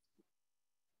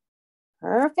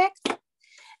 Perfect.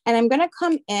 And I'm going to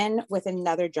come in with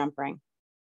another jump ring.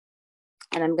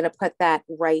 And I'm going to put that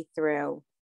right through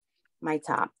my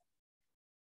top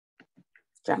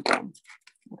jump ring.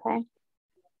 Okay. I'm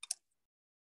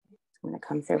going to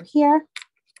come through here.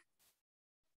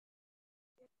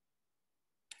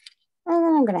 And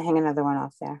then I'm going to hang another one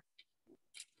off there.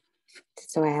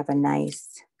 So I have a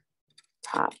nice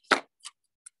top.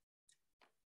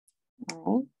 All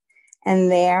right.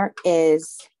 And there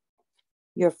is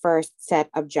your first set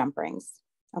of jump rings.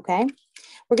 Okay.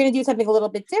 We're going to do something a little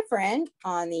bit different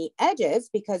on the edges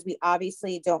because we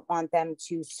obviously don't want them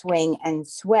to swing and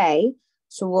sway.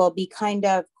 So we'll be kind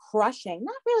of crushing,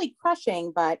 not really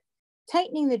crushing, but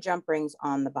tightening the jump rings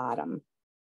on the bottom.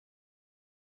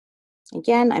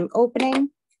 Again, I'm opening,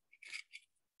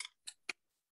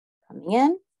 coming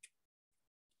in,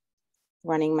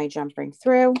 running my jump ring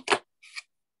through.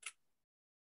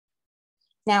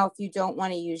 Now, if you don't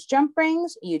want to use jump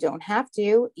rings, you don't have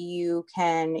to. You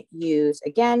can use,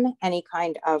 again, any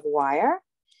kind of wire,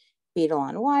 beadle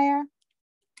on wire.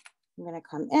 I'm going to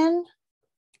come in,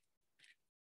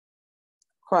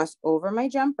 cross over my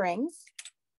jump rings,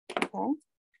 okay?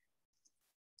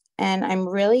 And I'm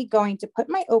really going to put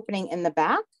my opening in the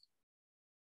back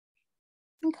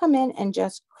and come in and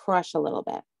just crush a little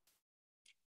bit.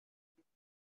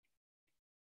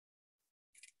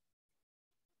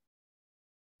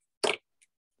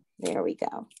 There we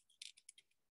go.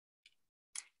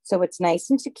 So it's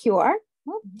nice and secure.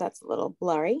 Oh, that's a little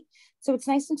blurry. So it's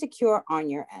nice and secure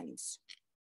on your ends.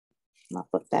 I'll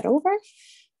flip that over.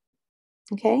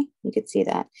 Okay, you can see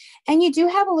that. And you do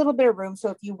have a little bit of room. So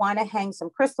if you want to hang some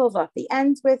crystals off the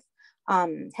ends with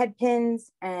head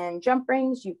pins and jump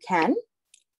rings, you can.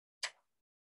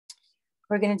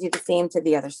 We're going to do the same to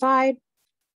the other side.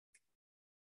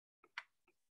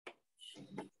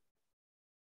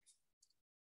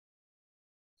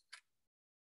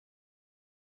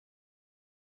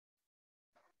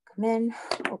 Come in,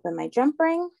 open my jump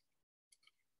ring.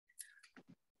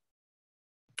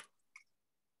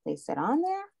 Place it on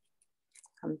there.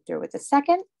 Come through with a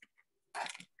second.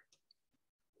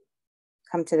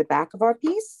 Come to the back of our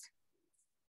piece.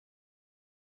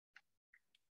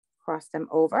 Cross them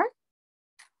over.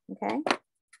 Okay.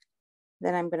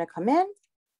 Then I'm going to come in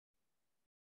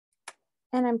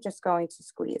and I'm just going to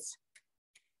squeeze.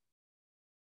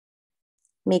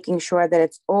 Making sure that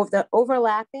it's the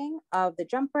overlapping of the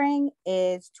jump ring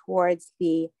is towards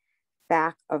the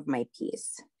back of my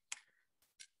piece.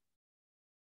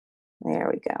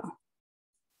 There we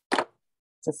go.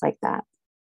 Just like that.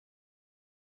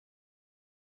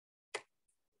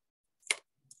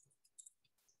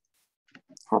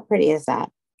 How pretty is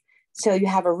that? So you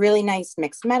have a really nice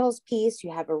mixed metals piece.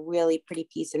 You have a really pretty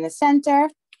piece in the center.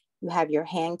 You have your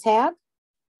hang tag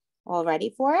all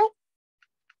ready for it.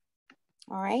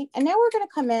 All right, and now we're going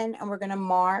to come in and we're going to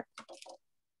mark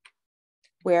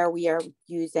where we are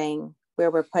using,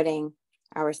 where we're putting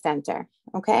our center,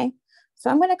 okay? So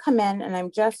I'm going to come in and I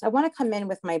want to come in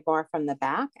with my bar from the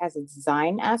back as a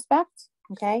design aspect,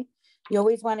 okay? You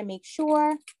always want to make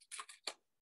sure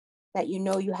that you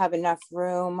know you have enough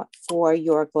room for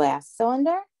your glass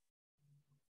cylinder.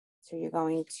 So you're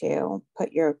going to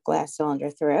put your glass cylinder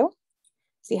through.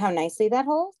 See how nicely that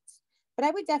holds? But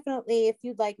I would definitely, if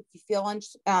you'd like, if you feel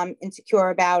insecure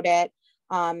about it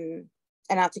and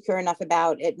not secure enough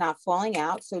about it not falling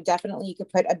out, so definitely you could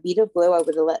put a bead of glue. I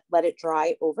would let it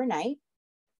dry overnight.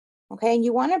 Okay, and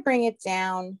you want to bring it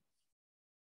down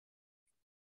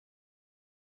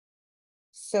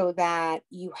so that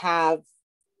you have,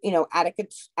 you know,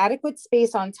 adequate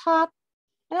space on top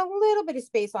and a little bit of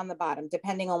space on the bottom,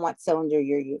 depending on what cylinder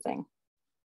you're using.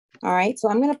 All right, so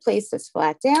I'm going to place this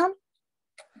flat down.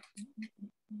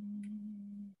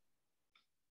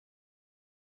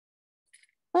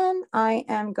 And I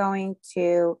am going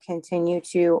to continue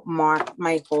to mark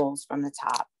my holes from the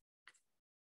top.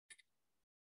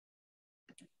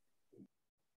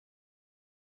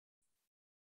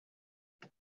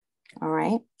 All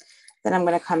right, then I'm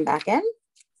going to come back in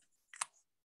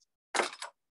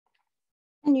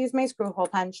and use my screw hole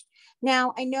punch.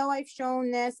 Now, I know I've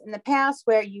shown this in the past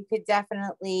where you could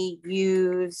definitely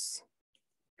use,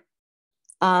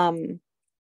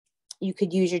 you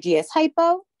could use your GS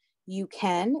Hypo. You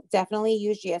can definitely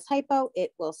use GS Hypo.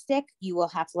 It will stick. You will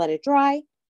have to let it dry.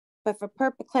 But for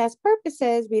class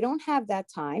purposes, we don't have that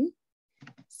time.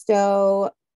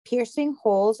 So piercing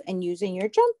holes and using your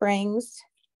jump rings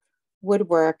would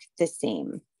work the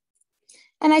same.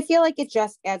 And I feel like it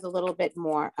just adds a little bit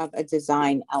more of a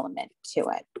design element to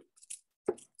it.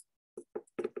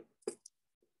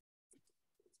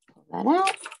 Pull that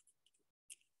out.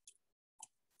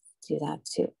 Do that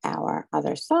to our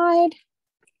other side.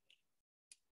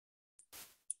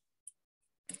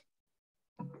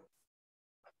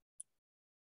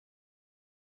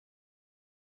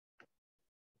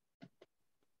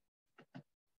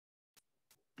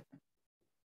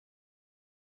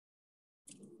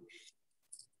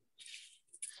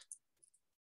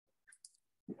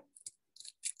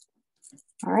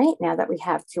 All right, now that we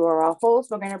have 2 of our holes,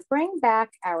 we're going to bring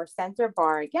back our center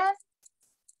bar again.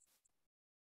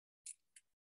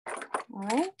 All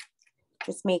right,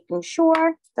 just making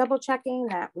sure, double checking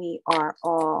that we are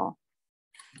all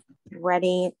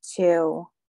ready to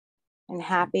and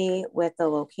happy with the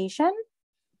location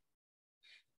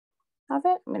of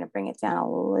it. I'm going to bring it down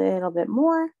a little bit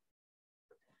more.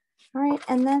 All right,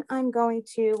 and then I'm going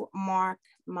to mark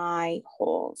my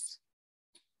holes.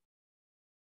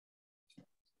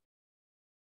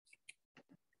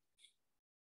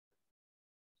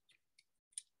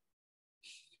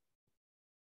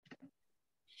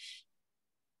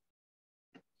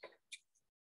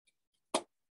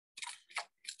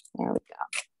 There we go.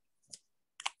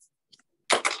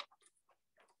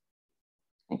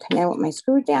 I come in with my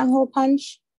screw down hole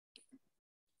punch.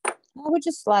 I would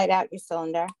just slide out your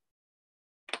cylinder.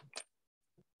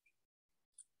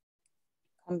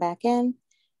 Come back in.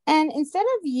 And instead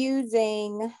of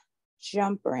using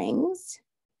jump rings,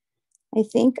 I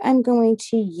think I'm going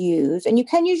to use, and you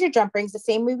can use your jump rings the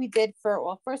same way we did for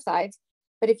all 4 sides,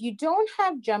 but if you don't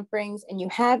have jump rings and you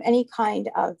have any kind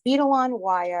of bead-along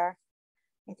wire,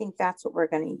 I think that's what we're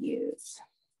going to use.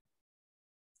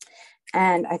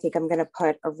 And I think I'm going to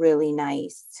put a really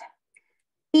nice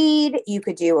bead. You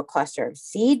could do a cluster of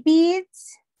seed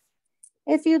beads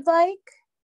if you'd like.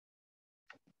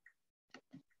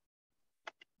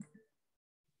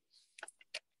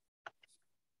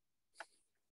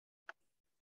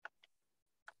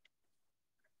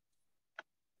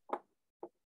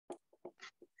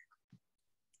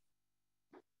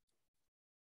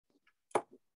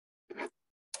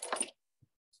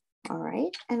 All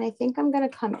right, and I think I'm going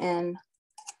to come in.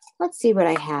 Let's see what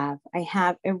I have. I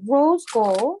have a rose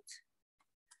gold.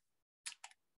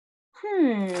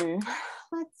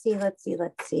 Let's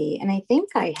see. And I think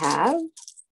I have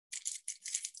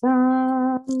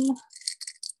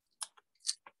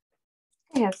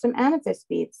some amethyst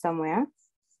beads somewhere.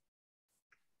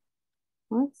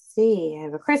 Let's see. I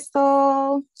have a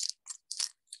crystal.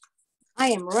 I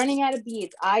am running out of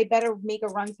beads. I better make a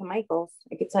run to Michael's.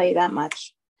 I can tell you that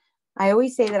much. I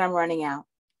always say that I'm running out.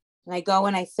 And I go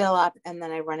and I fill up and then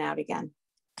I run out again.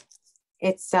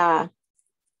 It's a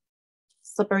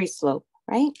slippery slope,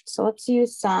 right? So let's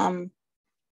use some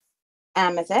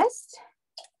amethyst,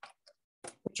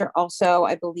 which are also,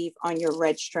 I believe, on your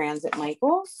red strands at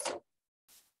Michael's.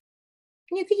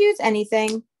 And you could use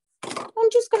anything. I'm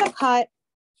just going to cut a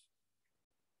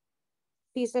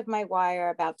piece of my wire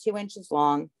about 2 inches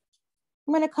long.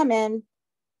 I'm going to come in.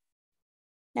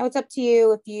 Now it's up to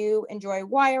you. If you enjoy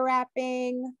wire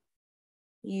wrapping,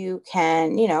 you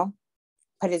can,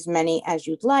 put as many as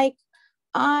you'd like.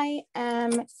 I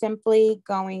am simply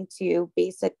going to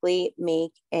basically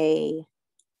make a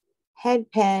head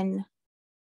pin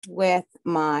with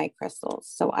my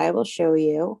crystals. So I will show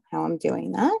you how I'm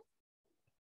doing that.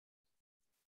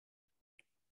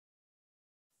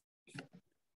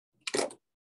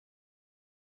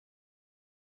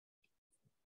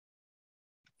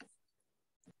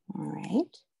 All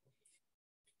right.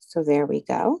 So there we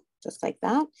go, just like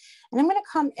that. And I'm going to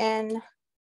come in,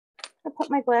 I put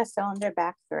my glass cylinder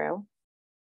back through.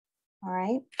 All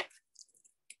right.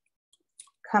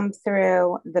 Come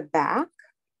through the back.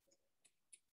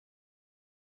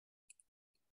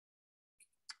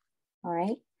 All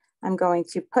right. I'm going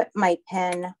to put my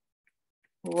pin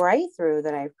right through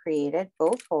that I've created,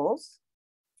 both holes.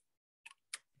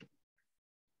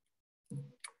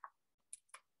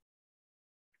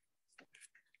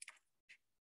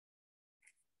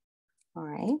 All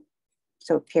right.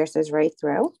 So it pierces right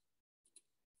through.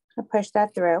 I push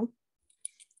that through.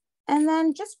 And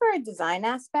then just for a design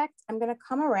aspect, I'm going to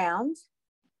come around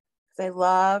because I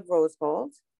love rose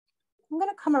gold. I'm going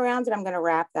to come around and I'm going to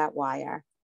wrap that wire.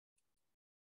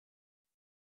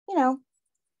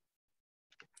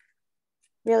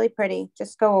 Really pretty.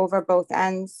 Just go over both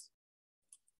ends,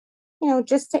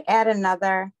 just to add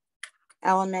another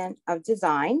element of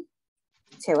design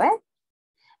to it.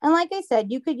 And like I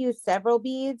said, you could use several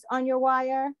beads on your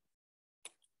wire.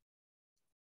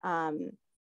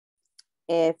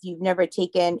 If you've never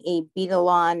taken a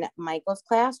Bead-along Michael's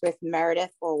class with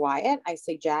Meredith or Wyatt, I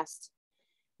suggest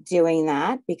doing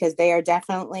that because they are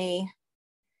definitely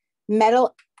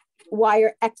metal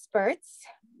wire experts.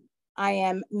 I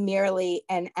am merely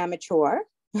an amateur.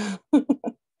 All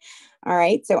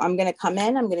right, so I'm going to come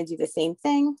in. I'm going to do the same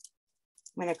thing.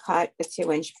 I'm going to cut a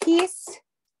 2-inch piece.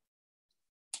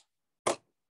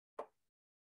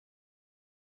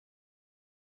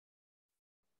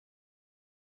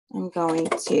 I'm going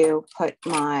to put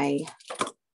my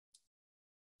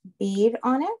bead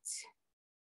on it.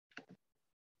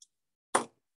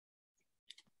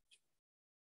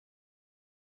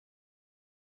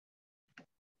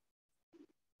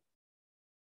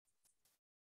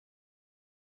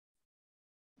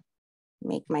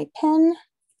 make my pin.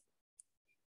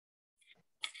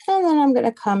 And then I'm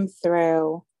gonna come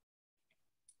through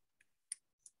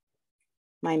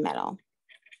my metal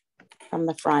from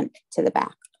the front to the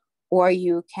back. Or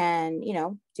you can, you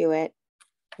know, do it.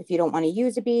 If you don't want to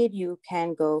use a bead, you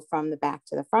can go from the back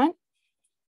to the front.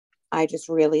 I just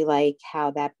really like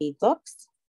how that bead looks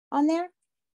on there.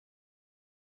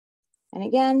 And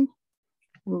again,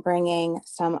 I'm bringing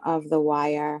some of the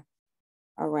wire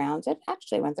around it.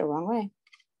 Actually, I went the wrong way.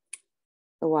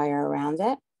 The wire around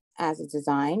it as a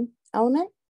design element.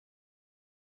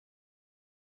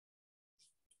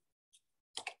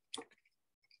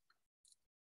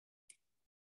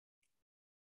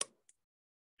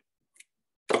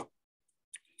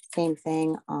 Same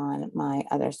thing on my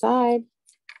other side.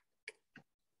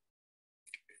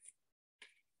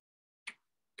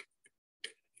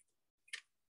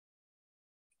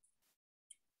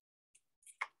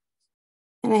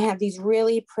 And I have these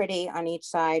really pretty on each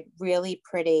side, really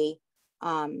pretty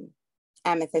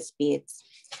amethyst beads.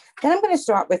 Then I'm going to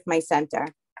start with my center.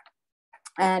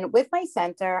 And with my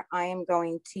center, I am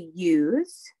going to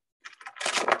use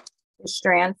the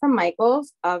strand from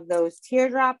Michaels of those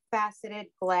teardrop faceted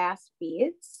glass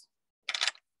beads.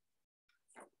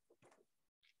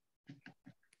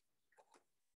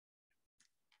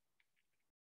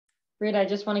 Rita, I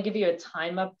just want to give you a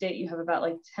time update. You have about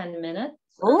like 10 minutes.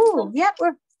 Oh, yep,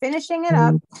 we're finishing it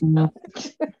up. No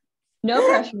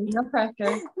pressure, no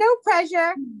pressure. No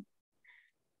pressure.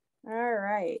 All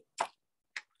right.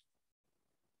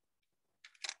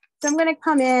 So I'm going to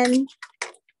come in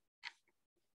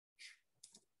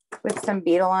with some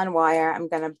beadle on wire. I'm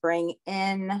going to bring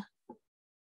in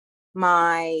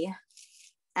my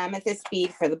amethyst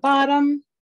bead for the bottom.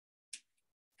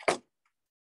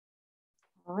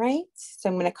 All right, so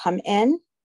I'm going to come in,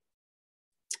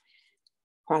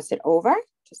 cross it over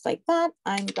just like that.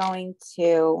 I'm going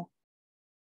to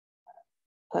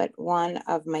put one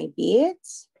of my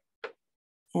beads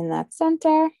in that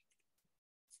center.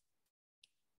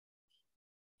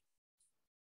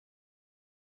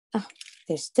 Oh,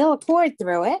 there's still a cord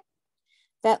through it.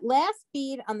 That last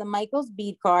bead on the Michaels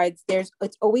bead cards,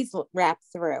 it's always wrapped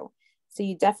through. So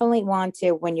you definitely want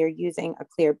to, when you're using a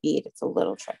clear bead, it's a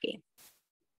little tricky.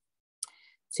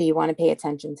 So you want to pay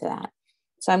attention to that.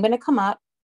 So I'm going to come up.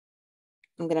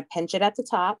 I'm going to pinch it at the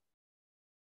top.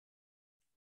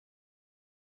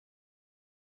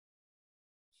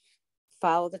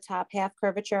 Follow the top half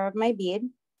curvature of my bead.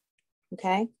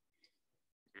 Okay.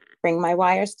 Bring my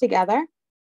wires together.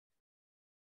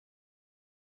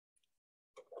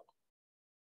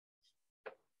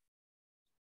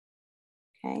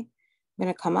 Okay. I'm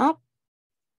going to come up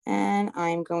and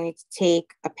I'm going to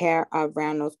take a pair of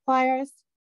round nose pliers.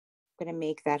 I'm going to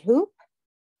make that hoop.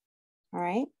 All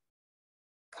right.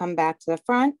 Come back to the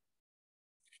front.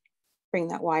 Bring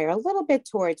that wire a little bit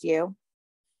towards you.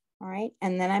 All right.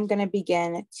 And then I'm going to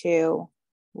begin to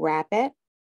wrap it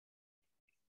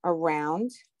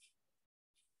around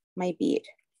my bead.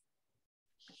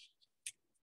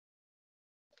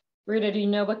 Rita, do you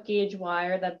know what gauge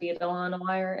wire that beadle-on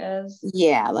wire is?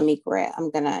 Yeah, let me grab.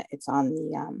 It's on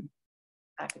the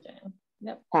Packaging.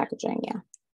 Yep. Packaging, yeah.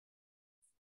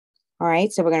 All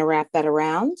right, so we're going to wrap that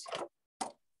around.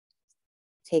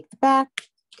 Take the back,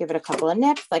 give it a couple of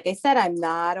nips. Like I said, I'm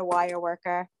not a wire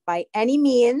worker by any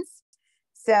means.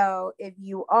 So if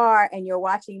you are and you're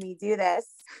watching me do this,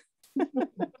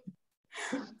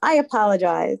 I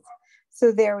apologize.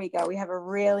 So there we go. We have a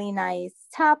really nice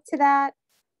top to that.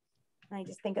 I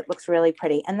just think it looks really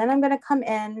pretty. And then I'm going to come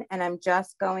in and I'm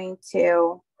just going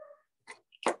to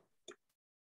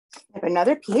have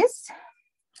another piece.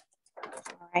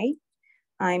 All right.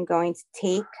 I'm going to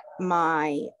take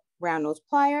my round nose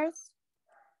pliers.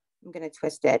 I'm going to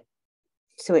twist it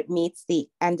so it meets the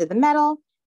end of the metal,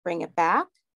 bring it back,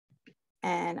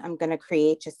 and I'm going to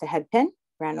create just a head pin,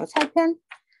 round nose head pin.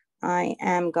 I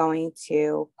am going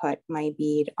to put my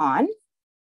bead on.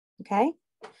 Okay.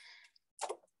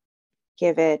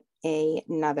 Give it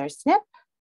another snip.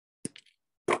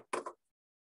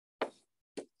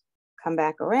 Come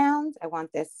back around. I want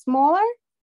this smaller.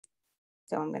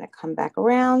 So I'm going to come back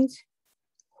around,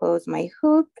 close my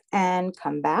hoop and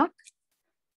come back.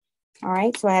 All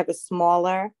right, so I have a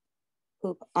smaller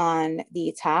hoop on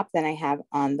the top than I have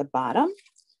on the bottom.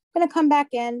 I'm going to come back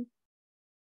in,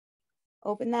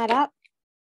 open that up,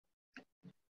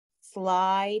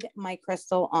 slide my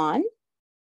crystal on.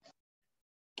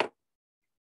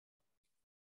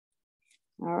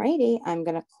 All righty, I'm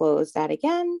going to close that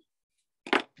again.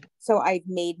 So I've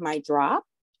made my drop.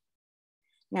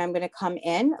 Now I'm going to come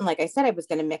in, and like I said, I was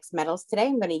going to mix metals today.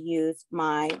 I'm going to use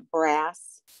my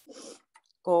brass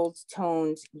gold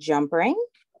toned jump ring.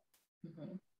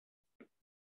 Mm-hmm.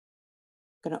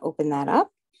 Going to open that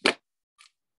up. Going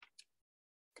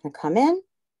to come in.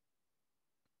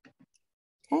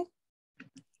 Okay.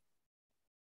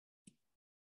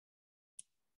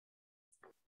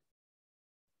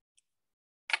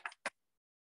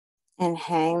 And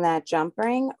hang that jump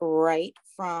ring right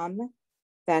from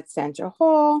that center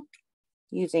hole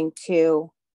using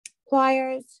 2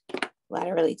 pliers,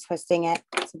 laterally twisting it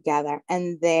together.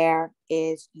 And there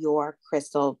is your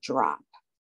crystal drop.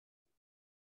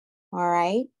 All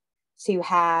right. So you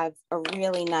have a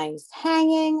really nice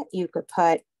hanging. You could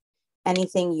put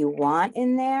anything you want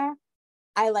in there.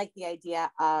 I like the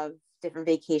idea of different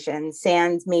vacations,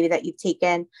 sands maybe that you've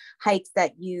taken, hikes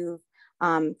that you've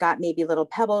got maybe little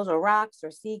pebbles or rocks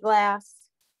or sea glass.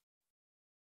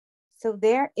 So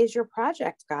there is your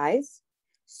project, guys.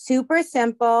 Super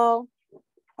simple,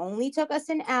 only took us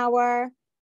an hour,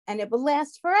 and it will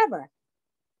last forever.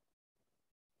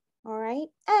 All right,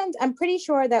 and I'm pretty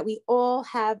sure that we all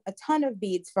have a ton of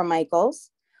beads from Michaels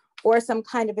or some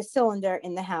kind of a cylinder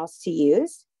in the house to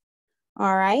use.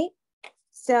 All right,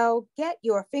 so get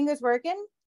your fingers working.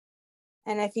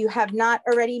 And if you have not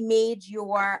already made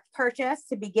your purchase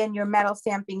to begin your metal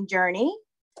stamping journey,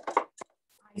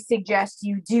 I suggest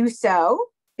you do so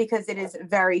because it is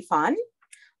very fun.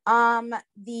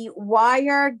 The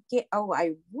wire,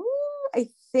 I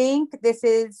think this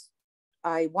is,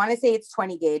 I want to say it's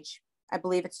 20 gauge. I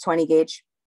believe it's 20 gauge.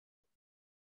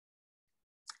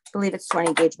 I believe it's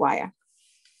 20 gauge wire.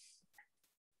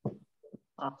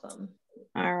 Awesome.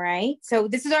 All right. So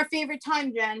this is our favorite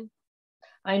time, Jen.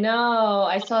 I know.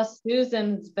 I saw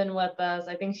Susan's been with us.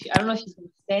 I think I don't know if she's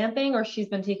been stamping or she's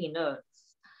been taking notes.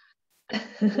 See,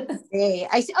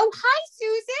 oh, hi,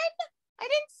 Susan. I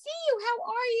didn't see you. How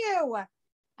are you?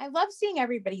 I love seeing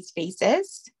everybody's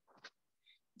faces.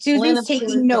 Susan's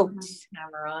taking notes.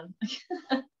 Camera on.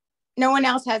 No one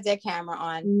else has their camera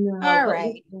on. No, all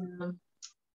right.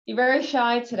 You're very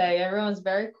shy today. Everyone's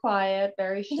very quiet,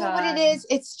 very shy. You know what it is?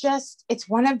 It's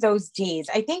one of those days.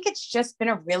 I think it's just been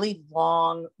a really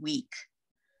long week.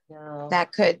 No.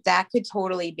 That could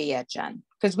totally be it, Jen.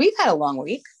 Because we've had a long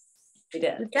week. We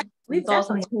did. We've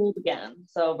also cold again.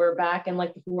 So we're back in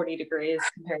like the 40 degrees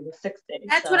compared to 60.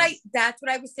 That's what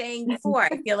I was saying before.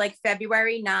 I feel like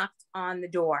February knocked on the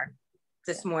door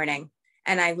this morning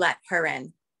and I let her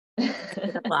in.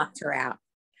 Locked her out.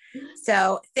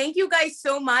 So thank you guys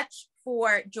so much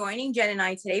for joining Jen and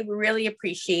I today. We really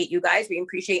appreciate you guys. We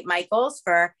appreciate Michaels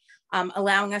for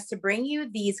allowing us to bring you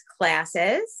these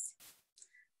classes.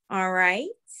 All right.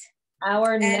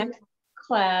 Our next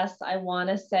class, I want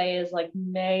to say, is like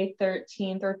May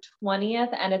 13th or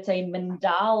 20th, and it's a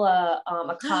mandala,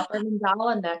 a copper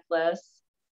mandala necklace,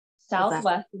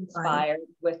 Southwest inspired,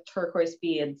 with turquoise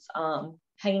beads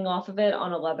hanging off of it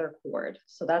on a leather cord.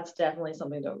 So that's definitely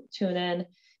something to tune in.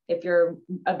 If you're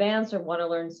advanced or want to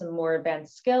learn some more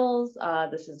advanced skills,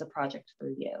 this is a project for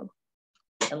you.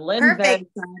 And Lynn's very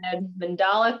excited.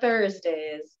 Mandala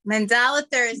Thursdays. Mandala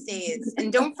Thursdays.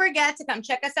 And don't forget to come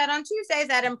check us out on Tuesdays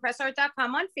at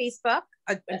ImpressArt.com on Facebook.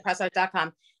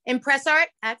 ImpressArt.com. ImpressArt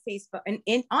at Facebook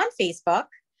and on Facebook.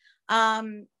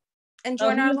 And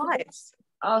join our lives.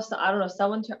 Oh, so I don't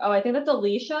know. I think that's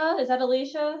Alicia. Is that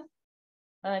Alicia?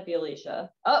 That might be Alicia.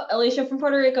 Oh, Alicia from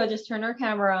Puerto Rico just turned her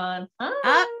camera on.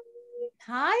 Hi.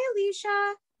 Hi,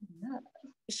 Alicia. Yeah.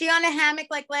 Is she on a hammock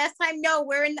like last time? No,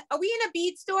 are we in a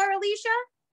bead store, Alicia?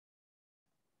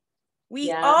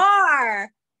 We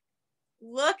are.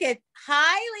 Look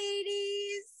hi,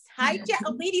 ladies. Hi,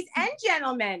 ladies and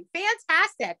gentlemen.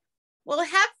 Fantastic. Well,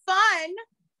 have fun.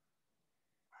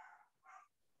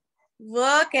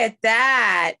 Look at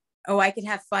that. Oh, I could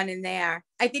have fun in there.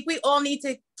 I think we all need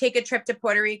to take a trip to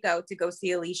Puerto Rico to go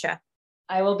see Alicia.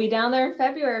 I will be down there in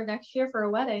February of next year for a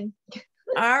wedding.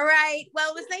 All right.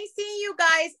 Well, it was nice seeing you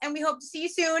guys, and we hope to see you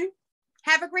soon.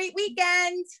 Have a great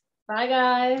weekend. Bye,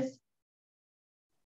 guys.